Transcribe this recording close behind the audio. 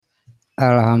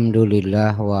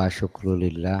Alhamdulillah wa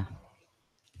syukrulillah.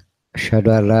 Asyhadu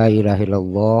an la ilaha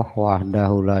illallah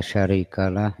wahdahu la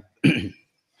syarikalah.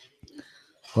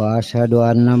 Wa asyhadu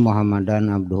anna Muhammadan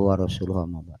abduhu wa rasuluhu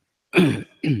amma ba'd.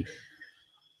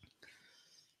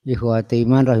 Ikhwati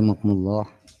iman rahimakumullah.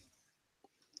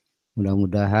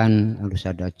 Mudah-mudahan harus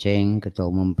ada Ceng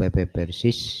Ketua Umum PP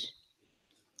Persis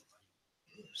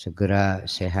segera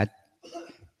sehat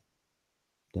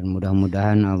dan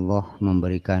mudah-mudahan Allah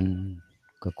memberikan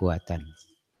kekuatan.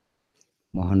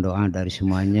 Mohon doa dari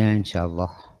semuanya, insya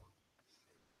Allah.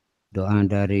 Doa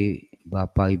dari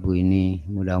Bapak Ibu ini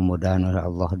mudah-mudahan oleh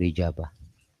Allah dijabah.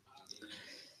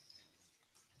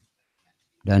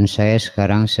 Dan saya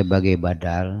sekarang sebagai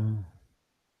badal,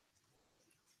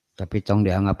 tapi tong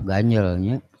dianggap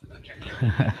ganjelnya.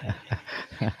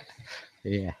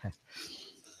 Iya.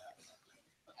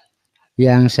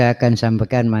 Yang saya akan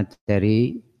sampaikan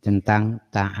materi tentang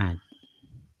taat.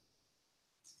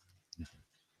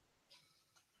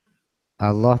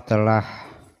 Allah telah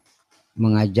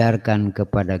mengajarkan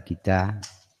kepada kita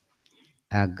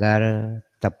agar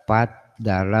tepat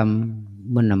dalam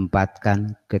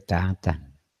menempatkan ketaatan.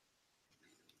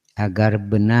 Agar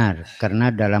benar,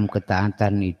 karena dalam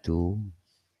ketaatan itu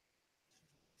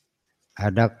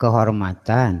ada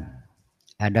kehormatan,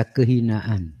 ada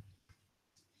kehinaan.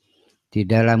 Di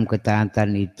dalam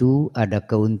ketaatan itu ada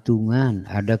keuntungan,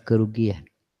 ada kerugian.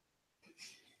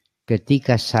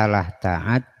 Ketika salah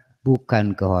taat,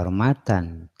 bukan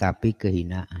kehormatan, tapi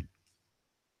kehinaan.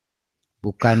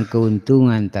 Bukan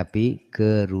keuntungan, tapi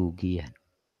kerugian.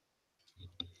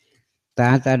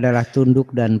 Taat adalah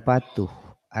tunduk dan patuh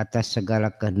atas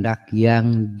segala kehendak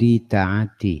yang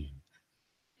ditaati.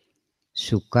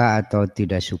 Suka atau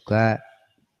tidak suka,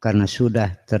 karena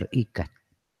sudah terikat.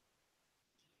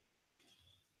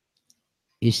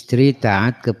 Istri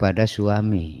taat kepada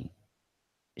suami.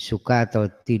 Suka atau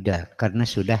tidak, karena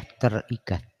sudah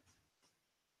terikat.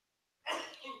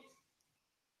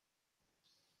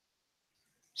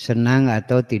 Senang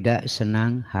atau tidak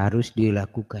senang harus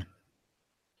dilakukan.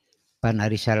 Pan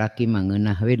ari salaki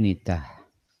mangeunah we nitah.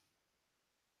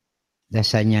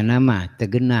 Dasanya nama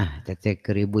tegenah tete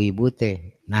keur ibu-ibu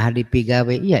teh. Nah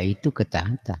dipigawe ya itu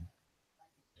ketaatan.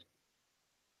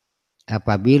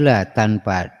 Apabila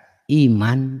tanpa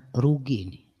iman rugi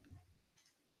nih.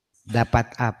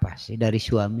 Dapat apa sih dari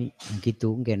suami?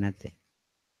 Gitu kena teh.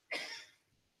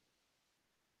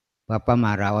 Bapak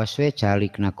maraos we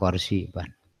calik na kursi pan.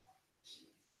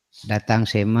 Datang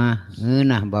sema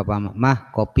ngeunah bapak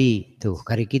mah kopi tuh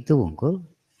kari kitu unggul.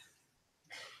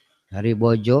 Dari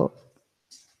bojo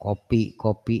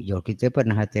kopi jol kita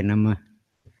pernah hati nama.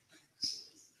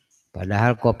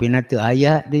 Padahal kopinya teu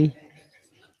aya di.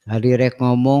 Hari rek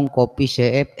ngomong kopi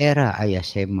CF era aya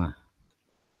sema.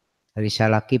 Hari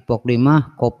salaki pok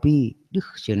lima kopi. Duh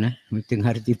cenah penting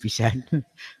harti pisan.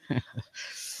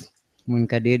 Mun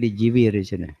ka dieu dijiwir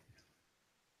cenah.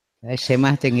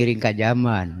 Semah teh ngiring ka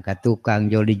zaman, ka tukang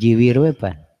jol dijiwir we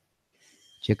pan.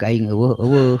 Ceuk aing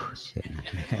eueuh cenah.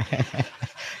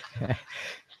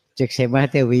 Cek semah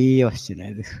teh wios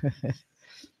cenah.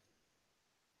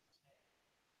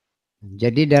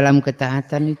 Jadi dalam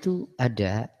ketaatan itu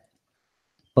ada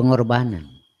pengorbanan.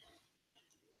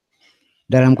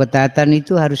 Dalam ketaatan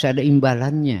itu harus ada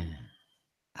imbalannya.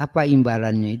 Apa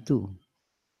imbalannya itu?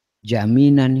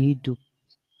 Jaminan hidup,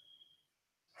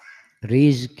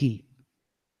 rizki,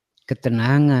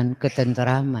 ketenangan,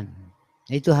 ketenteraman.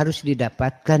 Itu harus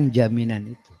didapatkan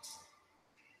jaminan itu.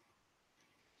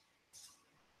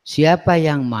 Siapa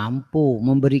yang mampu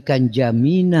memberikan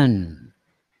jaminan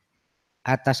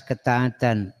atas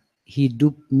ketaatan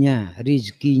hidupnya,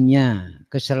 rizkinya,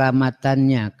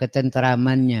 keselamatannya,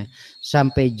 ketenteramannya,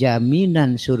 sampai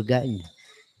jaminan surganya.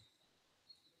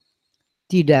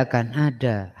 Tidak akan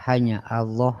ada, hanya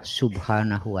Allah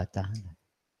subhanahu wa ta'ala.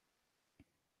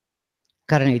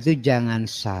 Karena itu jangan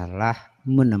salah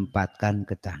menempatkan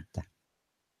ketaatan.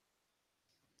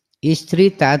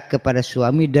 Istri taat kepada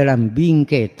suami dalam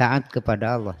bingkai taat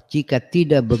kepada Allah. Jika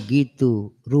tidak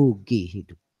begitu rugi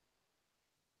hidup.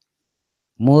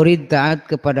 Murid taat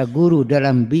kepada guru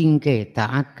dalam bingkai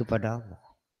taat kepada Allah.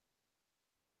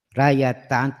 Rakyat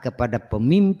taat kepada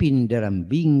pemimpin dalam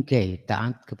bingkai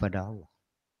taat kepada Allah.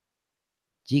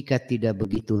 Jika tidak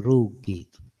begitu rugi.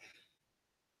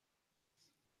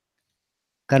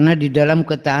 Karena di dalam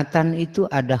ketaatan itu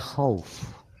ada khauf.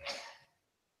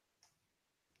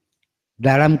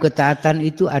 Dalam ketaatan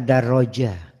itu ada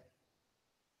roja.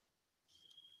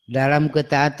 Dalam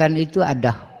ketaatan itu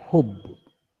ada hub.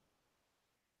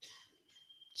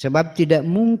 Sebab tidak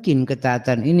mungkin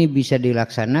ketaatan ini bisa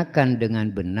dilaksanakan dengan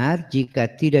benar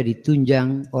jika tidak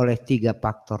ditunjang oleh 3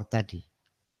 faktor tadi.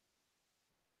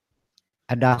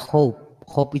 Ada hope.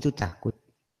 Hope itu takut.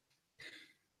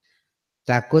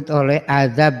 Takut oleh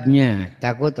azabnya,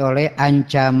 takut oleh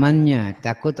ancamannya,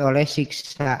 takut oleh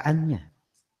siksaannya.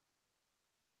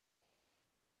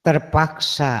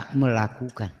 Terpaksa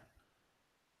melakukan.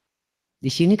 Di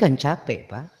sini kan capek,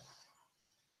 Pak.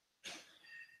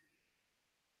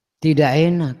 Tidak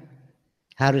enak.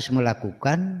 Harus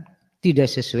melakukan tidak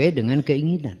sesuai dengan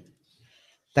keinginan.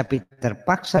 Tapi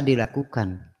terpaksa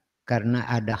dilakukan karena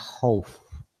ada khauf.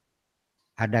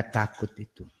 Ada takut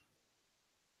itu.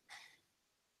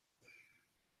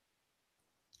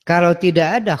 Kalau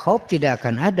tidak ada khauf tidak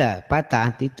akan ada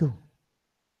taat itu.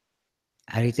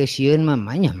 Hari itu sieun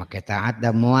mamanya make taat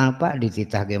da moal Pak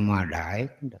dititah ge moal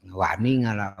daek wani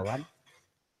ngalawan.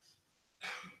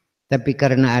 Tapi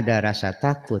karena ada rasa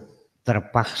takut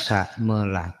terpaksa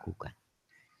melakukan.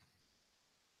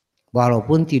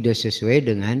 Walaupun tidak sesuai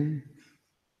dengan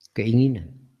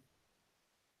keinginan.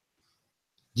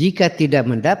 Jika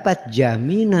tidak mendapat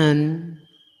jaminan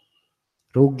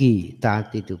rugi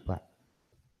taat itu Pak.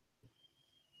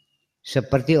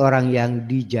 Seperti orang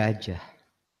yang dijajah.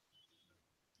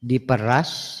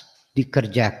 Diperas,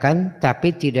 dikerjakan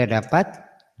tapi tidak dapat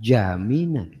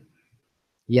jaminan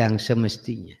yang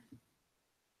semestinya.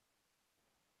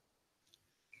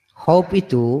 Hope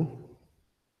itu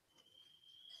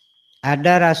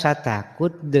ada rasa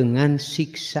takut dengan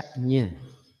siksanya.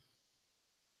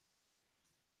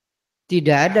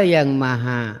 Tidak ada yang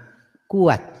maha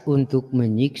kuat untuk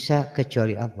menyiksa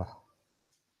kecuali Allah.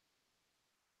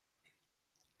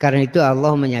 Karena itu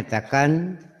Allah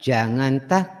menyatakan jangan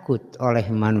takut oleh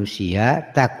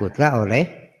manusia, takutlah oleh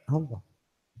Allah.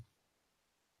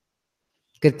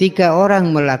 Ketika orang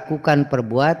melakukan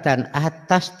perbuatan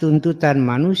atas tuntutan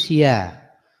manusia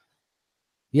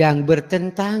yang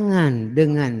bertentangan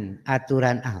dengan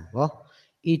aturan Allah,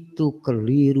 itu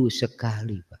keliru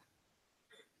sekali, Pak.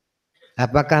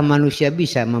 Apakah manusia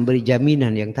bisa memberi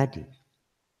jaminan yang tadi?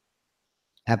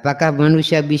 Apakah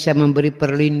manusia bisa memberi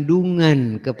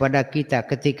perlindungan kepada kita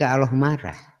ketika Allah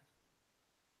marah?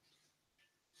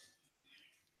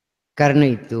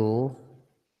 Karena itu,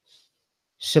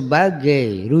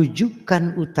 sebagai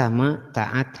rujukan utama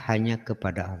taat hanya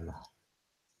kepada Allah.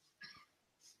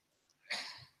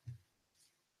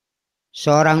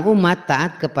 Seorang umat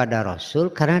taat kepada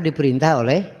Rasul karena diperintah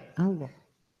oleh Allah.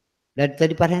 Dan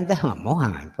tadi perintah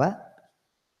mohon Pak.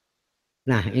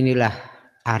 Nah inilah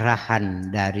arahan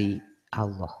dari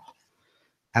Allah.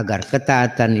 Agar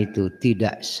ketaatan itu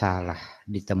tidak salah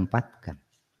ditempatkan.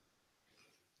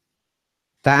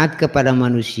 Taat kepada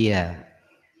manusia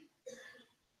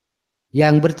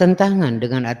yang bertentangan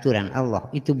dengan aturan Allah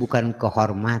itu bukan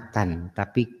kehormatan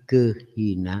tapi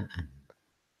kehinaan.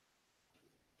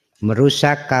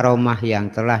 Merusak karomah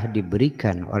yang telah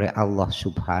diberikan oleh Allah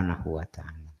Subhanahu wa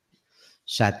taala.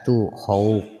 Satu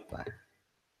khauf.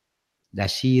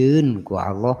 Dasieun ku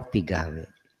Allah tigawe.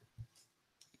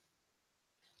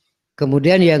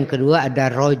 Kemudian yang kedua ada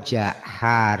roja,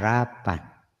 harapan.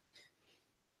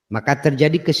 Maka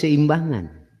terjadi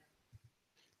keseimbangan.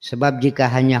 Sebab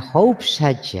jika hanya khauf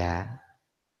saja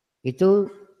itu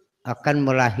akan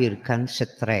melahirkan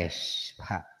stres,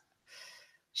 Pak.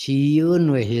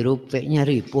 Siun we hirup teh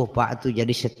ripuh Pak tuh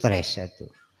jadi stres itu.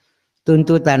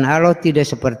 Tuntutan Allah tidak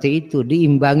seperti itu,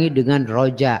 diimbangi dengan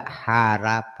roja,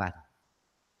 harapan.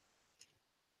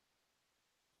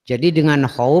 Jadi dengan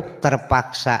khauf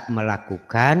terpaksa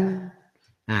melakukan,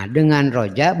 nah dengan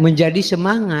roja menjadi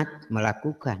semangat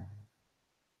melakukan.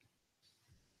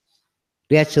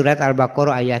 Lihat surat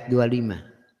Al-Baqarah ayat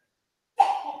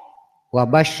 25. Wa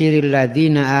basyiril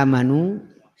ladzina amanu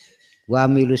wa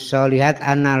amilus sholihat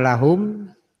anna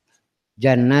lahum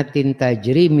jannatin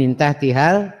tajri min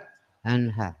tahtihal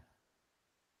anhar.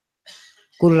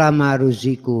 Kullama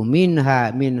ruziku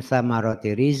minha min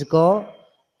samarati rizqo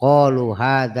qalu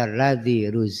hadzal ladzi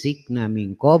ruzikna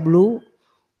min qablu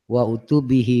wa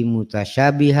utubihi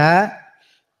mutasyabiha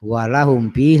wa lahum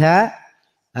fiha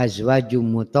azwajum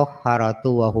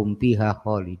mutahharatu wa hum fiha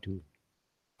khalidun.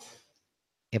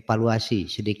 Evaluasi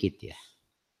sedikit ya.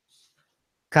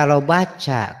 Kalau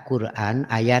baca Quran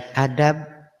ayat adab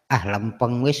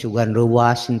lempeng we sugan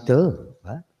ruas henteu,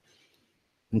 Pak.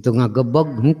 Untuk ngagebeg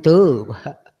henteu,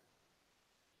 Pak.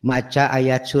 Maca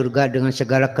ayat surga dengan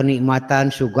segala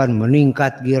kenikmatan sugan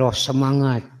meningkat giroh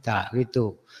semangat tak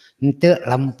gitu. Henteu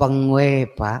lempeng we,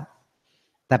 Pak.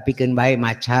 Tapi kan bae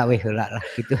maca we heula lah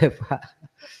gitu we, Pak.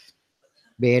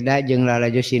 Beda jeung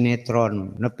lalajo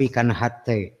sinetron, nepi kana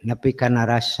hate, nepi kana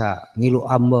rasa, ngilu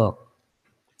ambek,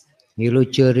 ngilu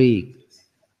ceurik.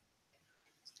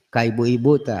 Ka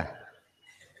ibu-ibu tah.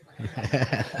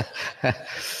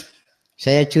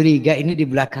 Saya curiga ini di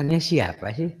belakangnya siapa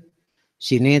sih?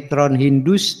 Sinetron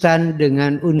Hindustan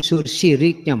dengan unsur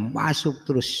syiriknya masuk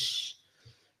terus.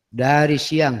 Dari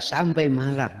siang sampai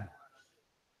malam.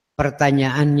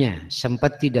 Pertanyaannya,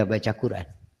 sempat tidak baca Quran?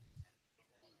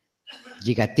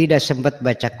 Jika tidak sempat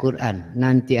baca Quran,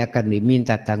 nanti akan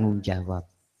diminta tanggung jawab.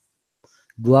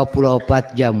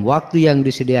 24 jam waktu yang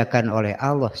disediakan oleh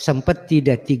Allah, sempat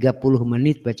tidak 30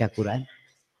 menit baca Quran?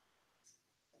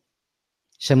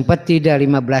 Sempat tidak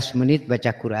 15 menit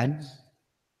baca Quran?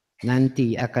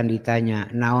 Nanti akan ditanya,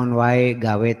 naon wae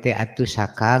gawe teh atuh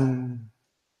sakang?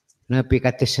 Nepi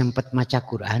kate sempat maca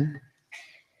Quran?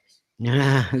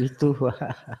 Nah, itu.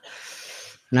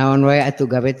 Naon wae atuh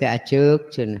gawe teh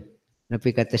aceuk cenah.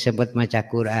 Nepi kate sempat maca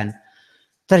Quran.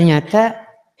 Ternyata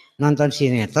nonton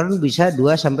sinetron bisa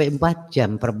 2 sampai 4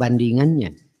 jam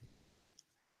perbandingannya.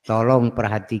 Tolong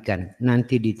perhatikan,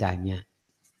 nanti ditanya.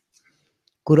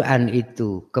 Quran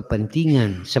itu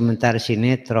kepentingan, sementara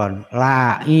sinetron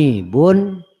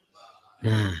laibun.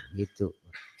 Nah, gitu.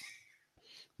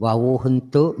 Wawu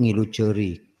henteu ngilu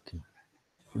ceurik.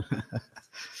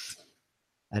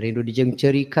 Ari nu dijeng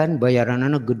ceurikan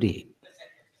bayaranana gede.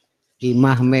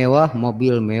 Imah mewah,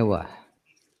 mobil mewah.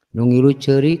 Nu ngilu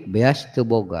ceurik beas teu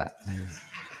boga.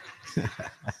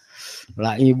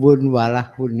 Laibun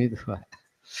walahun itu.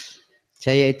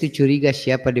 Saya itu curiga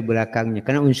siapa di belakangnya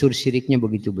karena unsur syiriknya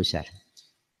begitu besar.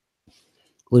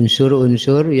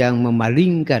 Unsur-unsur yang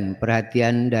memalingkan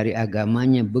perhatian dari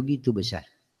agamanya begitu besar.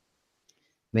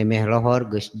 Memeh lohor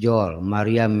geus jol,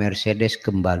 Maria Mercedes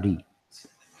kembali.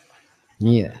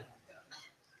 Iya.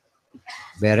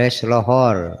 Beres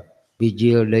lohor,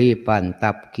 bijil deui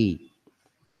pantapki.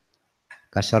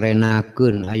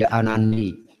 Kasorenakeun aya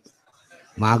anandi.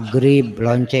 Maghrib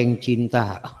lonceng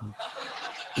cinta.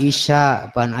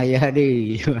 Isya pan aya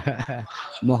deui.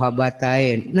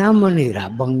 Mohabatain. Namun nih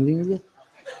rabang ini.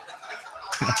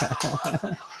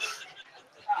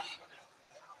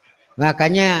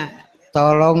 Makanya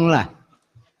tolonglah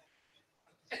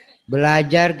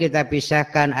belajar kita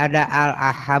pisahkan, ada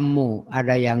al-ahammu,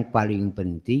 ada yang paling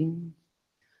penting,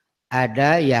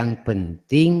 ada yang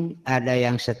penting, ada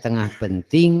yang setengah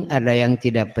penting, ada yang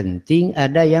tidak penting,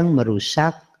 ada yang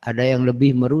merusak, ada yang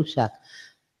lebih merusak.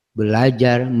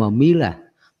 Belajar memilah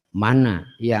mana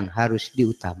yang harus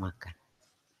diutamakan.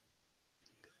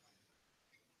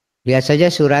 Lihat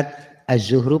saja surat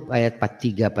Az-Zuhruf ayat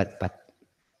 43-44.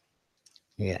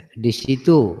 Ya, di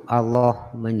situ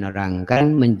Allah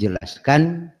menerangkan,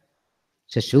 menjelaskan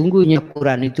sesungguhnya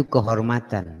Quran itu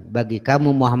kehormatan bagi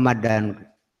kamu Muhammad dan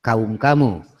kaum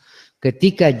kamu.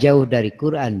 Ketika jauh dari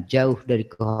Quran, jauh dari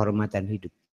kehormatan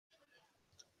hidup.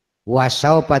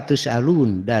 Wasaupatus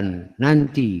alun, dan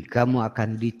nanti kamu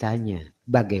akan ditanya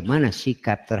bagaimana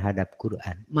sikap terhadap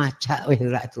Quran. Maca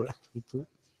wehla itulah itu.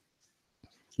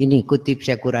 Ini kutip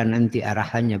saya Quran nanti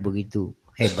arahannya begitu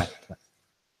hebat, Pak.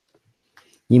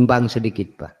 Nyimpang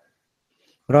sedikit, Pak.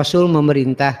 Rasul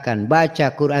memerintahkan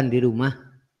baca Quran di rumah.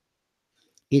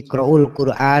 Iqra'ul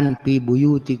Quran fi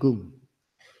buyutikum.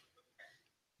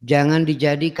 Jangan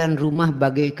dijadikan rumah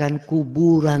bagaikan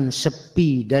kuburan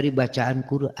sepi dari bacaan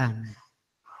Quran.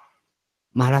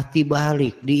 Malah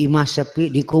tibalik, di imah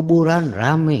sepi, di kuburan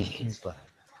rame, Pak.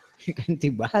 Kan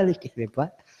tibalik,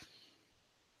 Pak.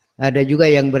 Ada juga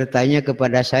yang bertanya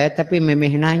kepada saya, tapi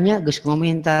memeh nanya geus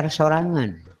komentar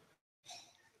sorangan.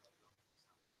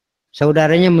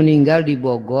 Saudaranya meninggal di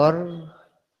Bogor,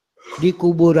 di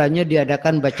kuburannya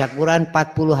diadakan baca Quran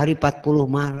 40 hari 40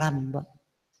 malam, Pak.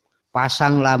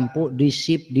 Pasang lampu,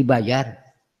 disip, dibayar.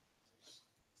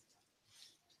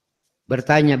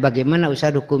 Bertanya bagaimana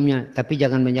Ustaz hukumnya, tapi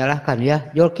jangan menyalahkan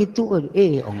ya. Jol kitu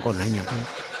ongko nanya.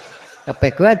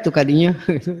 Apa kuat tuh kadinya?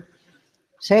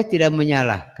 Saya tidak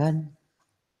menyalahkan.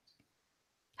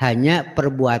 Hanya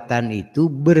perbuatan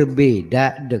itu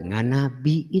berbeda dengan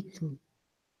Nabi itu.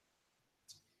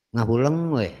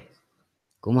 Ngahuleng weh.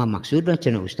 Kumaha maksudna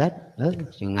cenah Ustaz?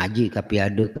 Ngaji ka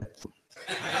piadeuh.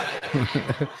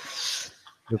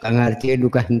 Duka ngarti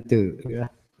duka henteu.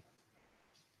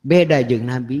 Beda jeung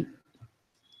Nabi.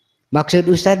 Maksud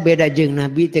Ustaz beda jeung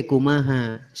Nabi teh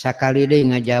kumaha? Sakali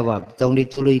deui ngajawab, tong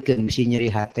dituluykeun bisi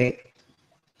nyeri hate.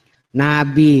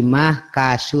 Nabi mah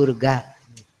ka surga.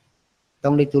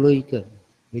 Tong dituluykeun.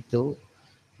 Gitu.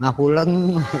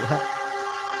 Ngahuleng.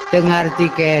 Teu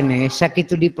ngarti keneh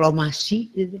sakitu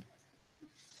diplomasi.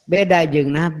 Beda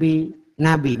jeung Nabi.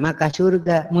 Nabi mah ka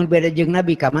surga. Mun beda jeung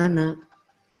Nabi ka mana?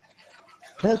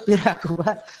 Teu piraku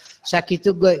Pak.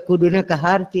 Sakitu kuduna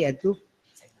kaharti atuh.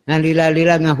 Nah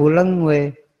lila-lila ngahuleng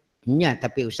we. Nya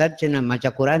tapi Ustaz cenah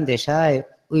maca Quran teh sae.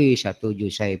 Wih satuju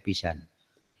sae pisan.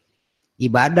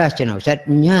 Ibadah cenah Ustaz,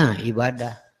 nya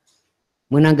ibadah.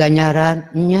 Meunang ganyaran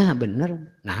nya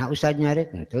bener. Nah Ustaz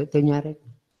nyarek teu nyarek.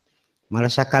 Malah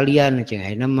sakalian cing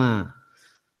ayeuna mah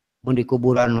mun di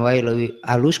kuburan wae leuwih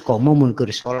alus komo mun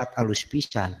keur salat alus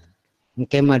pisan.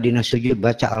 Engke mah dina sujud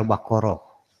baca Al-Baqarah.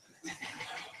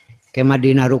 Ke mah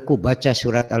dina ruku baca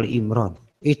surat Al-Imran.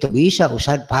 Itu bisa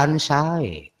Ustaz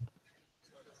pansae.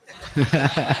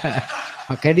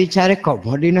 Maka dicari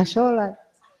komo dina salat.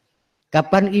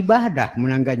 Kapan ibadah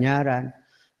meunang ganyaran?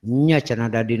 Nya cenah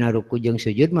da dina ruku jeung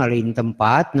sujud mah lain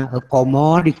tempatna,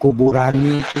 komo di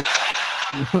kuburan itu.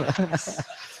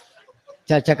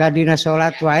 Caca dina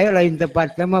salat wae lain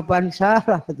tempatna mah pan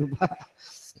salah tuh Pak.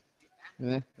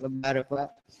 Lebar Pak.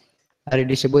 Hari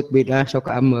disebut bid'ah sok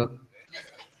ameuk.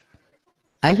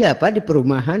 Aya apa di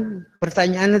perumahan?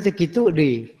 Pertanyaan itu gitu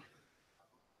di.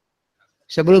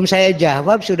 Sebelum saya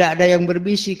jawab sudah ada yang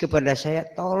berbisik kepada saya,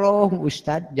 tolong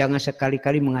Ustadz jangan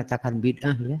sekali-kali mengatakan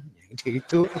bid'ah ya.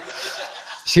 Itu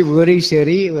si buri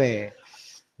seri we.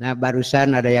 Nah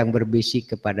barusan ada yang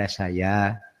berbisik kepada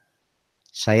saya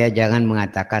jangan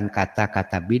mengatakan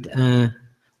kata-kata bid'ah,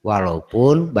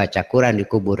 walaupun baca Quran di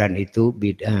kuburan itu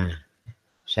bid'ah.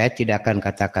 Saya tidak akan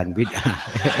katakan bid'ah.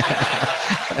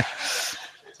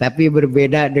 Tapi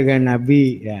berbeda dengan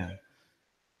Nabi ya.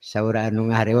 Saura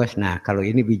anu ngarewas, nah kalau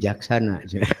ini bijaksana.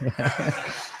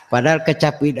 Padahal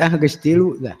kecap bid'ah geus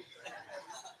tilu lah.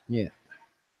 Ya.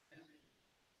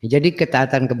 Jadi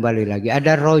ketaatan kembali lagi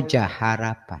ada roja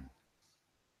harapan.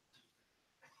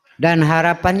 Dan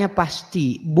harapannya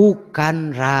pasti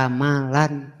bukan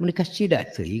ramalan. Menika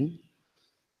tidak teuing.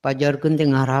 Pajarkeun teh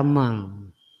ngaramal.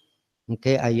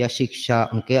 Engke aya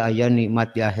siksa, engke aya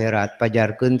nikmat di akhirat,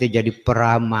 pajarkeun teh jadi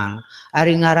peramal.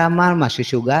 Ari ngaramal mah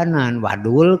susuganan,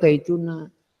 wadul kaituna.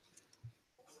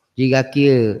 Jika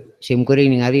kieu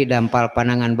simkuring ningali dampal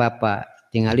panangan Bapa,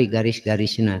 tingali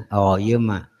garis-garisna. Oh ieu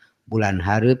mah bulan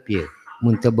hareup ye,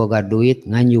 mun teu boga duit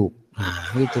nganyuk.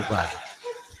 Nah, itu Pak.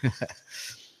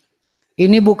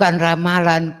 Ini bukan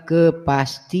ramalan,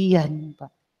 kepastian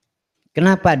Pak.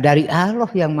 Kenapa? Dari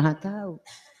Allah yang Maha Tahu.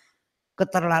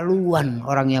 Keterlaluan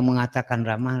orang yang mengatakan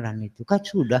ramalan itu kan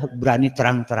sudah berani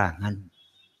terang-terangan.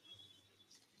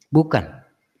 Bukan,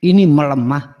 ini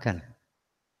melemahkan.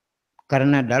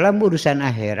 Karena dalam urusan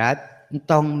akhirat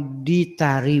entong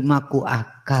diterima ku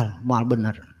akal, moal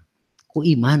bener, ku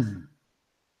iman.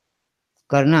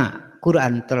 Karena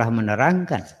Quran telah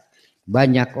menerangkan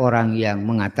banyak orang yang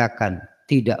mengatakan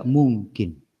tidak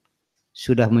mungkin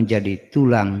sudah menjadi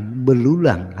tulang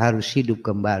belulang harus hidup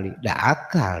kembali. Da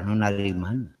akal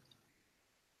nunariman.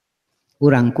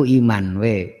 Urang ku iman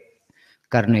we.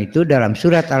 Karena itu dalam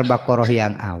surat Al-Baqarah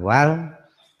yang awal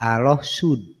Allah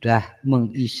sudah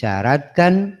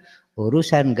mengisyaratkan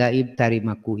urusan gaib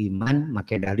tarima ku iman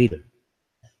make dalil.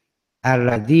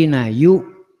 Alladzina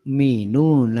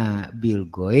yu'minuna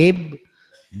bil ghaib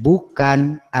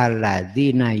bukan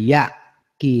alladzina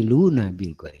yaqiluna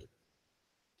bil ghaib.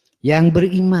 Yang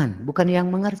beriman, bukan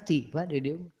yang mengerti. Pak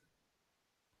Dede.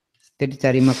 Jadi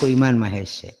tarima ku iman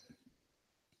mahese.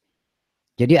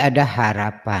 Jadi ada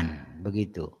harapan.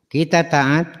 Begitu. Kita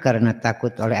taat karena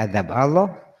takut oleh azab Allah.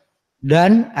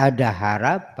 Dan ada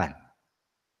harapan.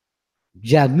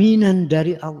 Jaminan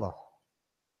dari Allah.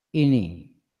 Ini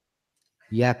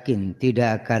yakin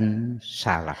tidak akan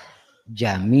salah.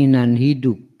 Jaminan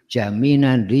hidup,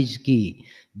 jaminan rizki,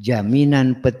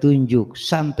 jaminan petunjuk,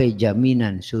 sampai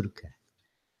jaminan surga.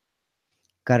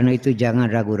 Karena itu jangan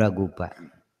ragu-ragu Pak.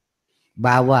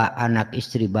 Bawa anak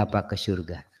istri Bapak ke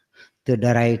surga.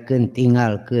 Tedaraikeun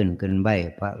tinggalkeun keun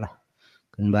bae Pak lah.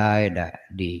 Keun bae da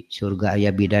di surga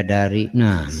aya bidadari.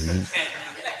 Nah,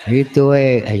 itu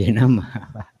we ayeuna mah.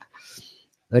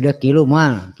 Ada kilu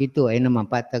mal kitu ayeuna mah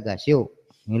tegas yuk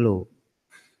ngilu.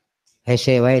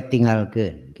 Hese wae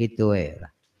tinggalkeun kitu we lah.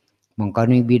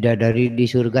 Mangkani bidadari di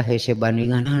surga hese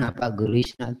bandingan apa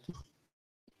geulisna tuh.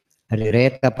 Hari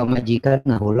reta pamajikan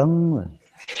ngahuleng.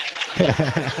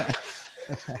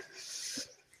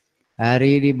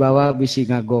 Hari dibawa bisi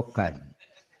ngagokan.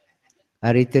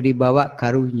 Hari itu dibawa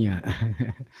karunya.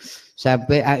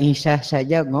 Sampai Aisyah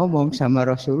saja ngomong sama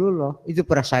Rasulullah. Itu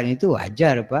perasaan itu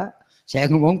wajar Pak. Saya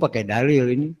ngomong pakai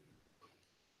dalil ini.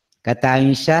 Kata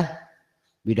Aisyah,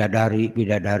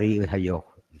 bidadari hayo.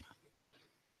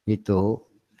 Itu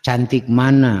cantik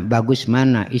mana, bagus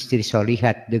mana istri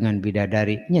solihat dengan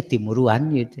bidadari. Nya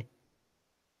timuruan gitu.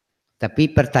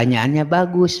 Tapi pertanyaannya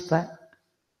bagus Pak.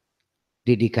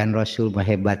 Didikan Rasul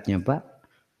hebatnya Pak.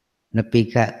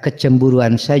 Nepi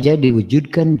kecemburuan saja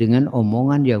diwujudkan dengan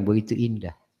omongan yang begitu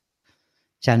indah.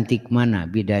 Cantik mana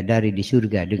bidadari di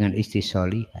surga dengan istri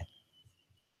solihat.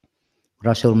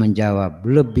 Rasul menjawab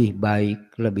lebih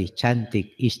baik, lebih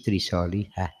cantik istri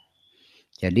solihat.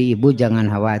 Jadi ibu jangan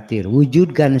khawatir,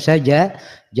 wujudkan saja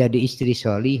jadi istri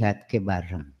solihat ke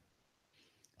bareng.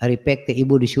 Hari pek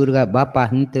ibu di surga,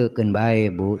 bapak henteukeun bae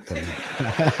bu.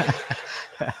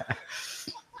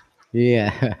 Iya.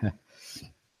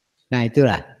 Nah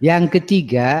itulah. Yang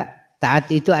ketiga, taat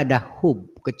itu ada hub,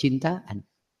 kecintaan.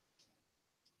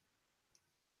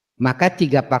 Maka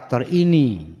 3 faktor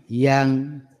ini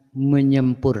yang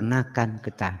menyempurnakan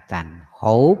ketaatan.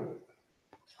 Hub,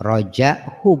 roja,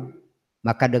 hub.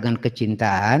 Maka dengan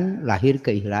kecintaan lahir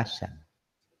keikhlasan.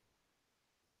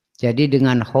 Jadi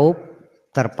dengan hub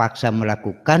terpaksa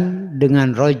melakukan,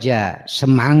 dengan roja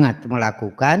semangat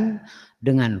melakukan,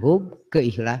 dengan hub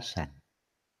keikhlasan.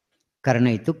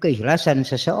 Karena itu keikhlasan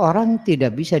seseorang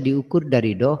tidak bisa diukur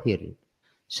dari dohir.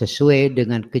 Sesuai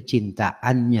dengan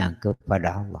kecintaannya kepada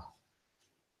Allah.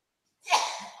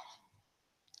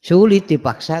 Sulit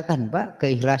dipaksakan Pak,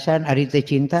 keikhlasan ari teu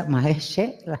cinta mah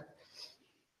hese lah.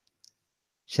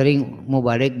 Sering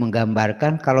mubalik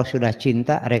menggambarkan kalau sudah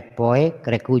cinta rek poek,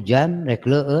 rek hujan, rek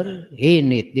leueur,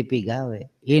 ini dipigawe.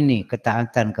 Ini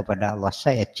ketaatan kepada Allah,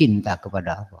 saya cinta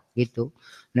kepada Allah. Gitu.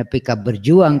 Nepi ka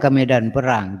berjuang ke medan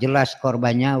perang, jelas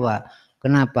korban nyawa.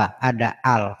 Kenapa? Ada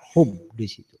al-hub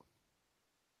di situ.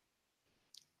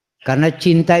 Karena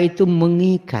cinta itu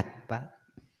mengikat Pak.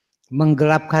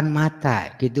 Menggelapkan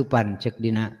mata gitu pan cek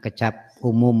dina kecap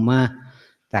umum mah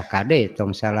tak kade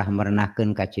tong salah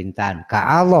merenahkeun kacintaan ka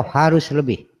Allah harus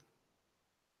lebih.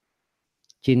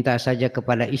 Cinta saja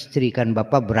kepada istri kan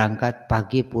bapak berangkat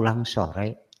pagi pulang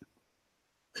sore.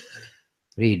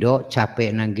 Ridho capek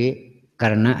nage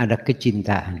karena ada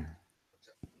kecintaan.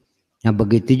 Nah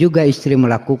begitu juga istri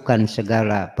melakukan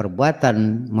segala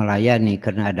perbuatan melayani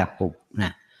karena ada hub.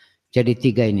 Nah jadi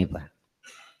 3 ini Pak.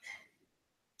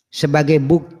 Sebagai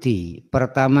bukti,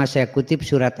 pertama saya kutip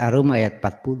surat Ar-Rum ayat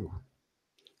 40.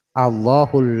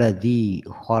 Allahul ladzi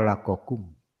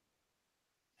khalaqakum.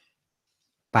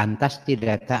 Pantas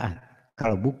tidak taat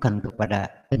kalau bukan kepada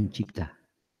pencipta.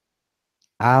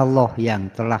 Allah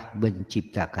yang telah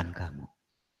menciptakan kamu.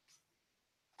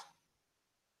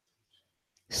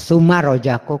 Summa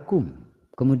rojakokum.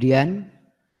 Kemudian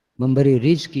memberi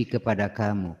rizki kepada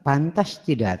kamu. Pantas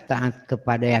tidak taat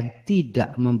kepada yang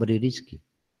tidak memberi rizki.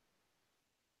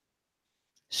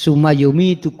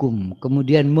 Sumayumitukum,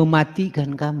 kemudian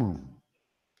mematikan kamu.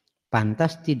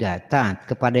 Pantas tidak taat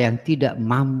kepada yang tidak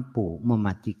mampu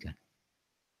mematikan.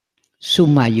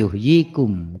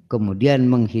 Sumayuhyikum, kemudian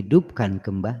menghidupkan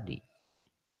kembali.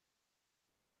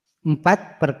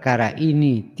 4 perkara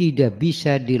ini tidak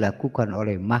bisa dilakukan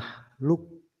oleh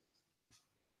makhluk.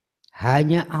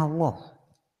 Hanya Allah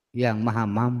yang maha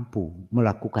mampu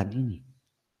melakukan ini.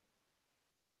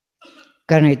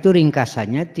 Karena itu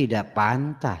ringkasannya tidak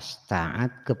pantas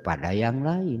taat kepada yang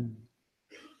lain.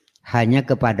 Hanya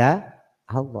kepada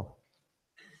Allah.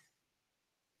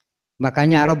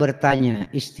 Makanya Allah bertanya,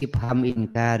 istifham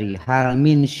inkari, hal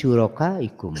min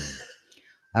syurakaikum.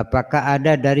 Apakah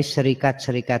ada dari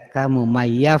serikat-serikat kamu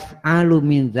mayyaf'alu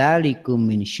min dzalikum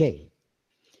min syai',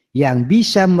 yang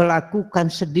bisa melakukan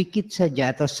sedikit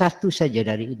saja atau satu saja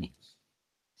dari ini.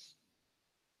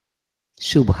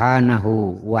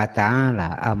 Subhanahu wa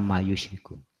ta'ala amma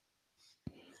yusyrikun.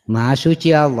 Maha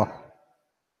suci Allah,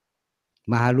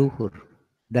 maha luhur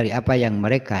dari apa yang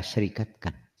mereka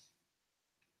serikatkan.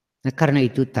 Nah, karena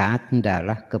itu taat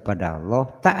hendaklah kepada Allah,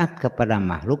 taat kepada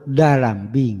makhluk dalam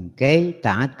bingkai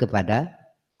taat kepada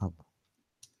Allah.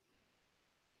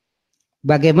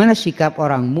 Bagaimana sikap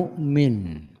orang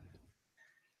mukmin?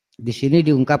 Di sini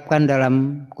diungkapkan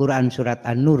dalam Quran surat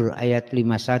An-Nur ayat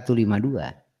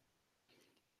 51-52.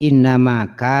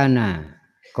 Innama kana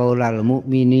qaulal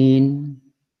mu'minin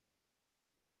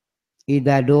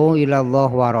idza du'u ila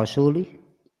Allah wa rasulih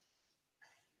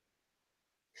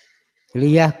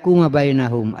liyahkuma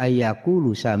bainahum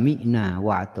ayyaqulu sami'na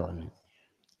wa ata'na.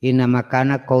 Innama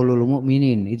kana qaulul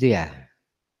mu'minin, itu ya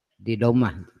di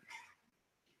domah.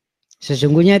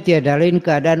 Sesungguhnya tiada lain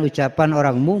keadaan ucapan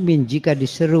orang mukmin jika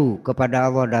diseru kepada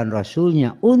Allah dan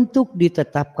Rasulnya untuk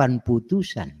ditetapkan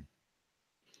putusan.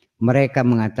 Mereka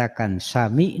mengatakan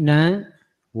sami'na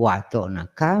wa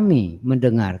ata'na, kami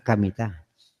mendengar, kami taat.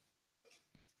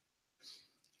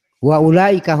 Wa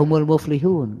ulaika humul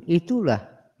muflihun, itulah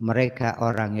mereka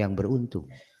orang yang beruntung,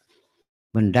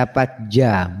 mendapat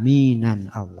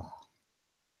jaminan Allah.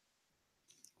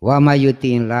 Wa may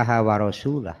yuthi'i llahi wa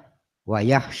rasulah wa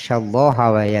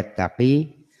yakhshallaha wa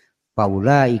yattaqi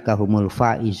faulaika humul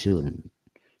faizun.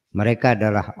 Mereka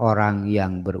adalah orang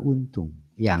yang beruntung,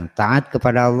 yang taat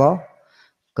kepada Allah,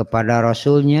 kepada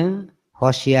Rasulnya,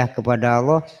 khosyah kepada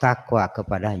Allah, takwa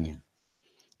kepadanya.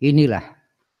 Inilah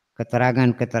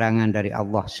keterangan-keterangan dari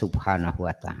Allah Subhanahu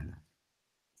wa ta'ala.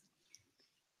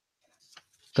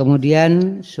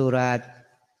 Kemudian surat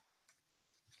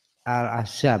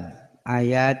Al-Ahzab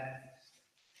ayat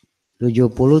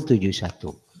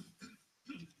 70-71.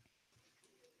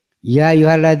 Ya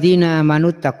ayyuhalladzina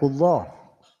amanu taqullah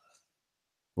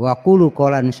wa qulu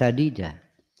qawlan sadida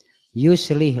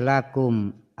yuslih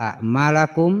lakum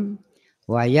a'malakum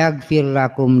wa yaghfir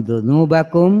lakum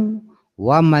dzunubakum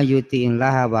wa may yuthi'i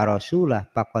llahi wa rasulah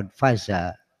faqad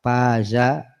faza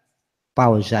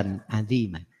Fauzan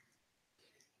Adhima.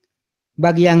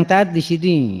 Bagi yang taat di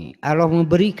sini Allah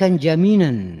memberikan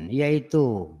jaminan,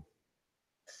 yaitu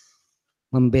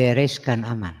membereskan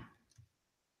amal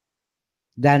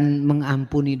dan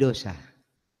mengampuni dosa.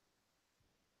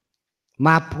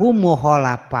 Mafhum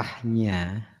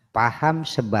mukhalafahnya, paham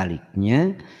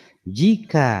sebaliknya,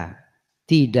 jika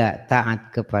tidak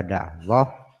taat kepada Allah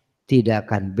tidak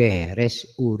akan beres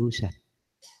urusan.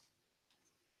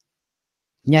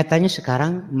 Nyatanya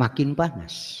sekarang makin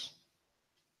panas,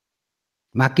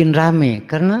 makin rame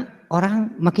karena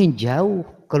orang makin jauh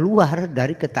keluar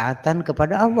dari ketaatan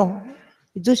kepada Allah.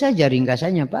 Itu saja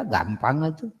ringkasannya Pak, gampang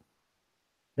itu.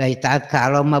 Dari taat ke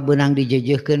Allah mah benang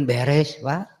dijejehkeun beres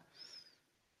Pak.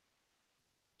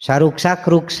 Saruksak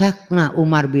nah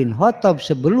Umar bin Khattab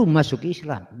sebelum masuk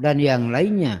Islam dan yang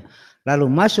lainnya lalu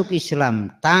masuk Islam,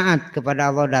 taat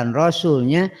kepada Allah dan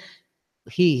Rasulnya,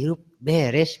 hidup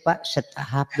beres Pak,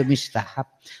 setahap demi setahap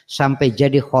sampai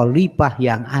jadi khalifah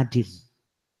yang adil.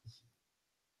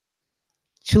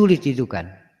 Sulit itu kan,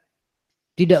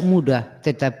 tidak mudah,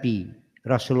 tetapi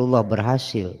Rasulullah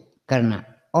berhasil karena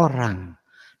orang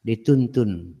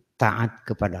dituntun taat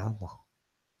kepada Allah.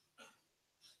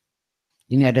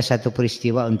 Ini ada satu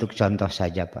peristiwa untuk contoh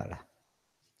saja Pak lah.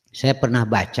 Saya pernah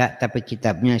baca tapi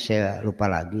kitabnya saya lupa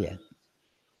lagi ya.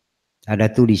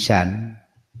 Ada tulisan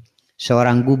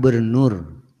seorang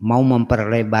gubernur mau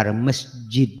memperlebar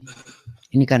masjid.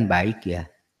 Ini kan baik ya,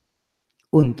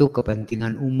 untuk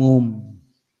kepentingan umum.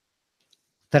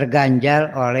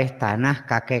 Terganjal oleh tanah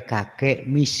kakek-kakek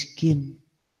miskin.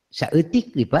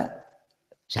 Saeutik nih Pak,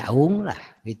 saung lah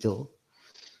gitu.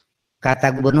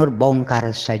 Kata gubernur, bongkar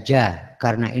saja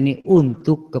karena ini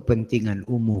untuk kepentingan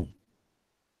umum.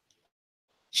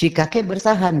 Si kakek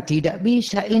bertahan, tidak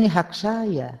bisa, ini hak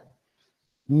saya.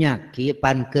 Nyaki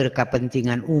panker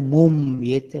kepentingan umum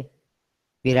gitu.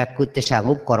 Piraku teh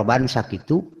sanggup korban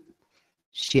sakitu.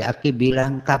 Si Aki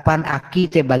bilang, kapan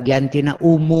Aki teh bagian tina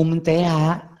umum teh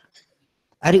ya?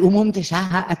 Ari umum teh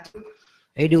saha atuh.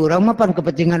 Di urang mah pan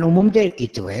kepentingan umum teh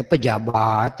gitu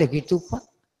pejabat teh gitu Pak.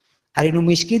 Ari nu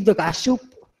miskin teh kaasup.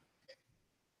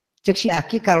 Cek si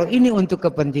Aki, kalau ini untuk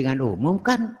kepentingan umum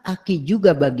kan Aki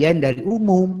juga bagian dari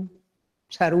umum.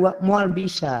 Sarua moal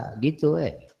bisa gitu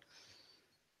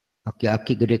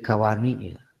Aki-aki gede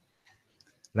kawani ya.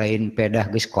 Lain pedah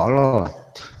geus kolot.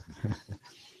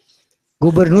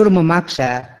 Gubernur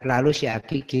memaksa, lalu si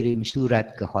Aki kirim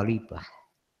surat ke khalifah.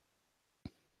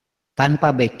 Tanpa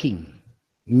backing,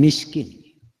 miskin.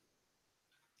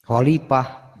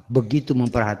 Khalifah begitu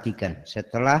memperhatikan.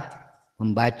 Setelah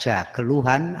membaca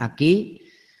keluhan Aki,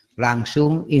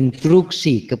 langsung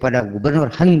instruksi kepada gubernur,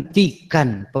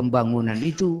 hentikan pembangunan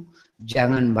itu,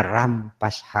 jangan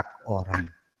merampas hak orang.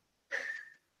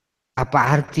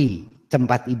 Apa arti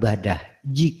tempat ibadah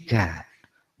jika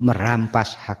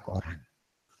merampas hak orang?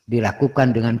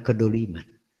 Dilakukan dengan kedoliman.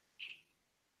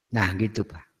 Nah gitu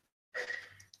Pak.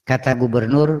 Kata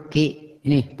gubernur, Ki,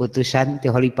 ini putusan ti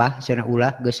khalifah cenah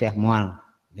ulah geus moal.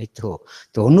 Itu.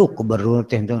 Tunduk gubernur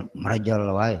teh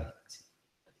merajal wae.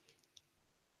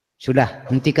 Sudah,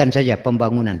 hentikan saja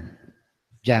pembangunan.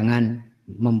 Jangan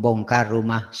membongkar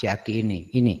rumah si Aki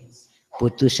ini. Ini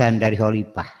putusan dari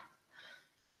khalifah.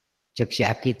 Cek si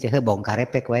Aki teh bongkar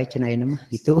epek wae cenah ieu mah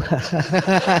gitu.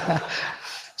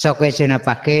 Sok we cenah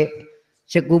pake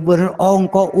cek gubernur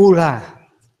ongko ulah.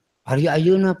 Ari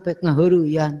ayeuna pek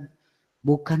ngaheureuyan.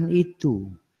 Bukan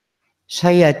itu.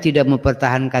 Saya tidak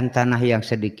mempertahankan tanah yang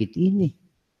sedikit ini.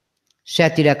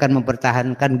 Saya tidak akan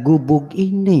mempertahankan gubuk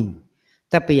ini.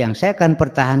 Tapi yang saya akan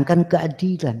pertahankan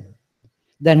keadilan.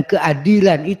 Dan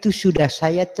keadilan itu sudah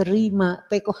saya terima.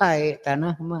 Pekohai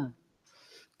tanah mah.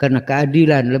 Karena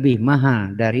keadilan lebih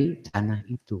mahal dari tanah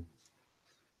itu.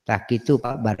 Tak itu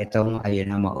Pak Baretong aya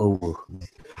nama eueuh.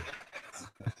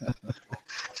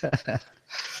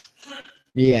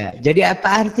 Iya, jadi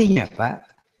apa artinya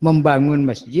Pak? Membangun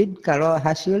masjid kalau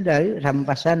hasil dari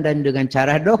rampasan dan dengan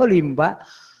cara dolim Pak.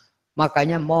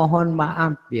 Makanya mohon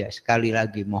maaf ya, sekali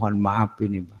lagi mohon maaf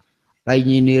ini Pak. Lain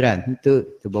nyindiran,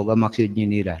 itu boga maksud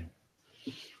nyindiran.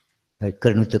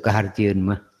 Karena itu kehartieun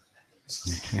mah.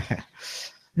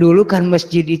 Dulu kan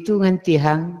masjid itu ngan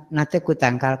tihang nate ku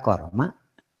tangkal korma.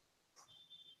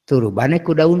 Turubane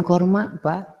ku daun korma,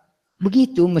 Pak.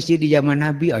 Begitu masjid di zaman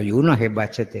Nabi, ayuna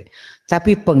hebat sete.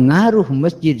 Tapi pengaruh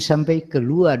masjid sampai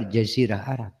keluar Jazirah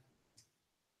Arab.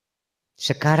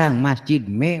 Sekarang masjid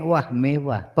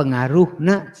mewah-mewah,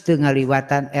 pengaruhna teu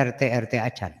ngaliwatan RT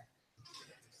acan.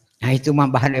 Nah itu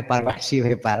mah bahan evaluasi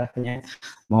Palnya.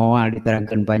 Moal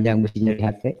diterangkan panjang mesti nyeri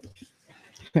hati.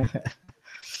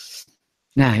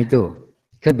 Nah itu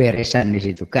keberesan di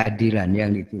situ, keadilan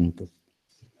yang dituntut.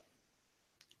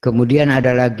 Kemudian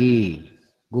ada lagi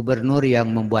gubernur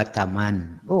yang membuat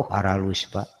taman. Oh haralus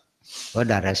Pak. Oh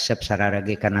ada resep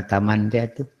sararagi karena taman dia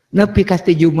tuh. Nepi ka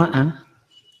teu Jumaah.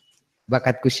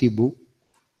 Bakatku sibuk.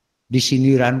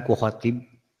 Disiniran ku khatib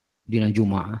dina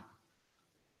Jumaah.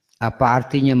 Apa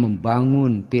artinya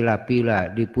membangun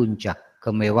pila-pila di puncak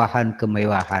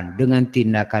kemewahan-kemewahan dengan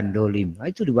tindakan dolim. Nah,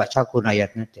 itu dibacakan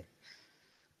ayatnya.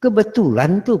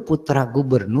 Kebetulan tuh putra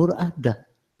gubernur ada.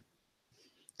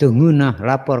 Tengunah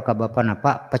lapor ke bapakna,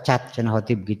 Pak pecat cenah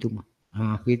khotib gitu mah.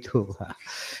 Nah gitu Pak.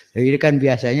 Jadi kan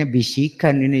biasanya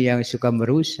bisikan ini yang suka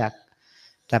merusak.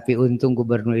 Tapi untung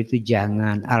gubernur itu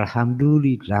jangan.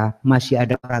 Alhamdulillah masih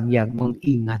ada orang yang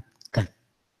mengingatkan.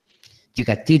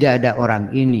 Jika tidak ada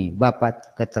orang ini,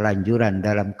 bapak ketelanjuran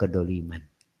dalam kedoliman.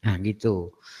 Nah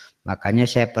gitu. Makanya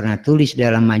saya pernah tulis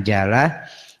dalam majalah,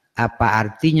 apa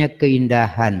artinya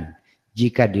keindahan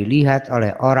jika dilihat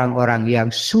oleh orang-orang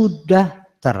yang sudah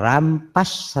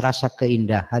terampas rasa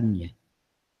keindahannya.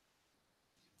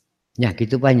 Ya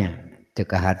gitu banyak.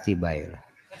 Teka hati baiklah.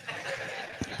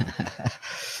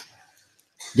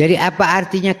 Jadi apa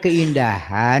artinya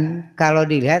keindahan kalau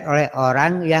dilihat oleh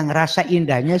orang yang rasa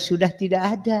indahnya sudah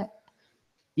tidak ada.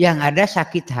 Yang ada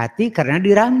sakit hati karena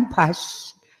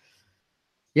dirampas.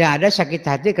 Yang ada sakit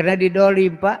hati karena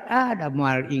didolim Pak. Ada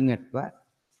mual inget Pak.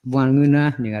 Mual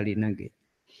ngeunah ningali lagi.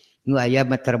 Nu aya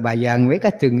mah terbayang we ka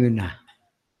teu ngeunah.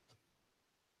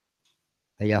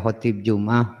 Aya khotib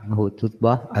Jumat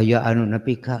khutbah aya anu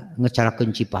nepi ka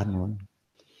ngecalakeun Cipanon.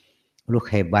 Lu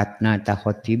hebatna tah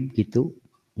khotib gitu.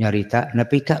 Nyarita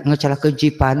nepi ka ngecalakeun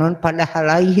Cipanon padahal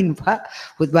lain Pak.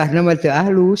 Khutbahna mah teu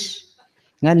halus.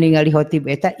 Ngan ningali khotib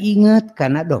eta inget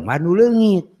kana domba nu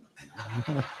leungit.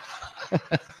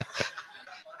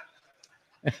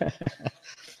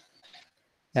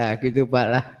 Ya gitu Pak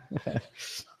lah.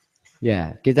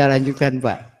 Ya kita lanjutkan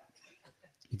Pak.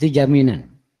 Itu jaminan.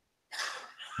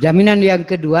 Jaminan yang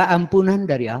kedua ampunan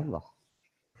dari Allah.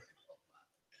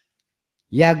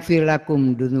 Yaghfir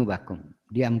lakum dunubakum.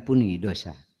 Diampuni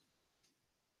dosa.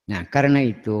 Nah karena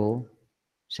itu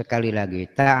sekali lagi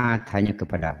taat hanya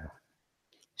kepada Allah.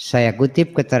 Saya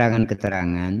kutip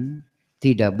keterangan-keterangan.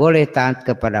 Tidak boleh taat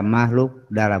kepada makhluk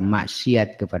dalam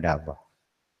maksiat kepada Allah.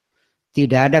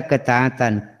 Tidak ada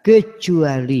ketaatan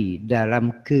kecuali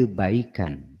dalam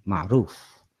kebaikan, ma'ruf.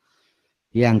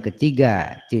 Yang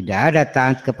ketiga, tidak ada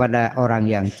taat kepada orang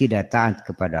yang tidak taat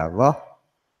kepada Allah.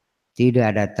 Tidak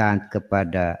ada taat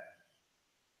kepada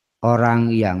orang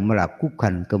yang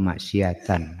melakukan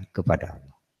kemaksiatan kepada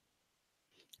Allah.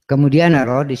 Kemudian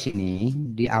Allah di sini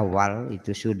di awal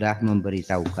itu sudah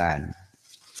memberitahukan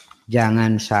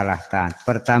jangan salah taat.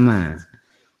 Pertama,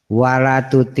 wala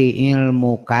tuti'il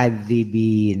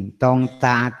mukadzibin, tong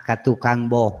taat ka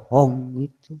tukang bohong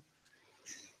gitu.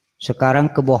 Sekarang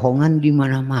kebohongan di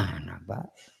mana-mana, Pak.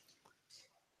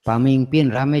 Pamimpin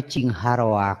rame cing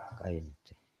haroak.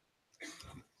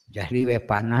 Jadi we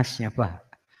panasnya, Pak.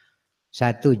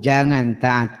 Satu, jangan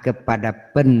taat kepada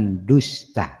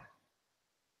pendusta.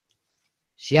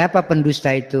 Siapa pendusta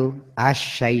itu?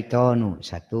 Asyaitonu.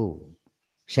 Satu.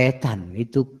 Setan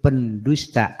itu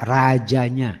pendusta,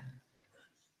 rajanya.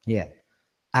 Ya.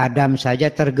 Adam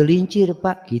saja tergelincir,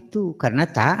 Pak, gitu karena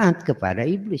taat kepada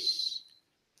iblis.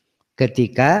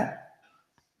 Ketika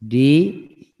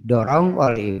didorong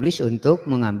oleh iblis untuk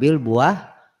mengambil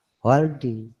buah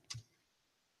holdi.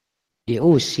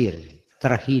 Diusir,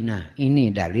 terhina.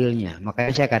 Ini dalilnya.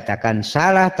 Makanya saya katakan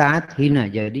salah taat hina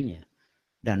jadinya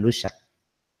dan rusak.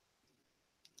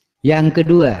 Yang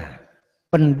kedua,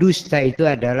 pendusta itu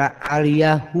adalah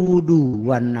al-Yahudu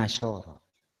wan Nasoro.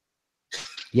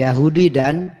 Yahudi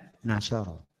dan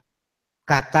Nasoro.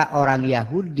 Kata orang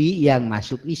Yahudi yang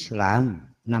masuk Islam,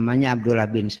 namanya Abdullah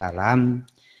bin Salam,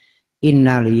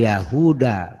 innal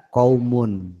Yahuda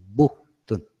qaumun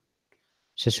buhtun.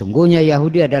 Sesungguhnya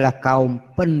Yahudi adalah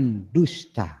kaum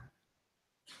pendusta.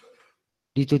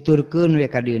 Dituturkeun we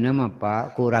ka dieu mah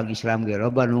Pak, kurang Islam ge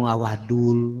loba nu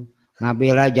ngawadul,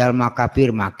 ngabela jalma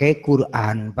kafir make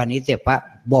Quran. Pan ieu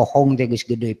Pak, bohong teh geus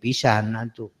gede pisan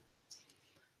atuh.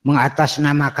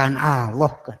 Mengatasnamakan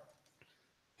Allah kan.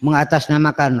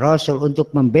 Mengatasnamakan Rasul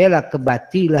untuk membela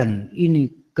kebatilan, ini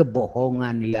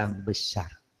kebohongan yang besar.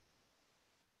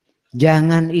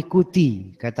 Jangan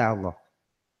ikuti, kata Allah.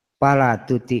 Fala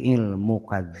tuti'il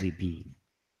mukadzibin.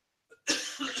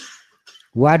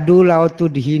 Wadu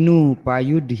lautudhinu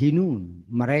payudhinun.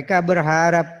 Mereka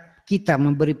berharap kita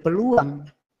memberi peluang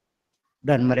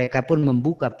dan mereka pun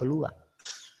membuka peluang.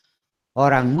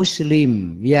 Orang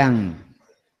muslim yang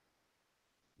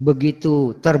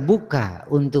begitu terbuka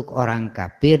untuk orang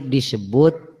kafir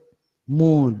disebut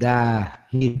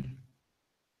mudahin.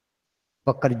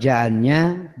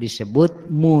 Pekerjaannya disebut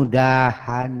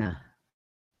mudahana.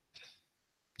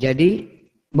 Jadi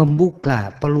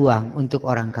membuka peluang untuk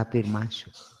orang kafir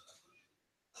masuk.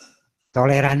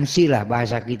 Toleransi lah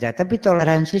bahasa kita. Tapi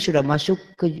toleransi sudah masuk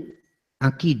ke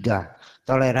akidah.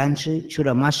 Toleransi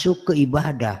sudah masuk ke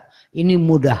ibadah. Ini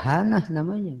mudahana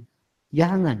namanya.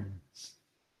 Jangan.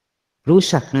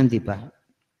 Rusak nanti Pak.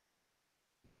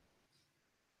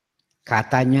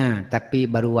 Katanya tapi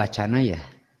baru wacana ya.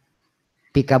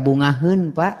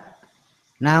 Pikabungaheun Pak.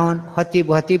 Naon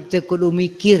khotib-khotib teu kudu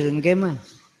mikir engke mah.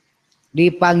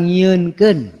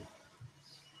 Dipanggieunkeun.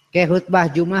 Ke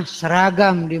khutbah Jumat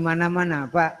seragam di mana-mana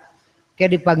Pak. Ke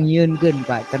dipanggieunkeun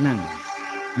Pak, tenang.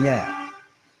 Ya.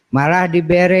 Malah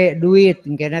dibere duit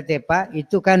engkena teh Pak,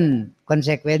 itu kan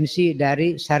konsekuensi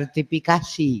dari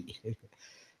sertifikasi.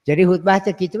 Jadi khutbah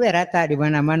teh kitu we rata di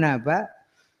mana-mana Pak.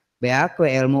 Beak we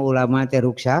ilmu ulama teh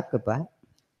ruksak Pak.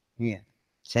 Iya.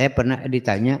 Saya pernah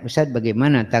ditanya, Ustaz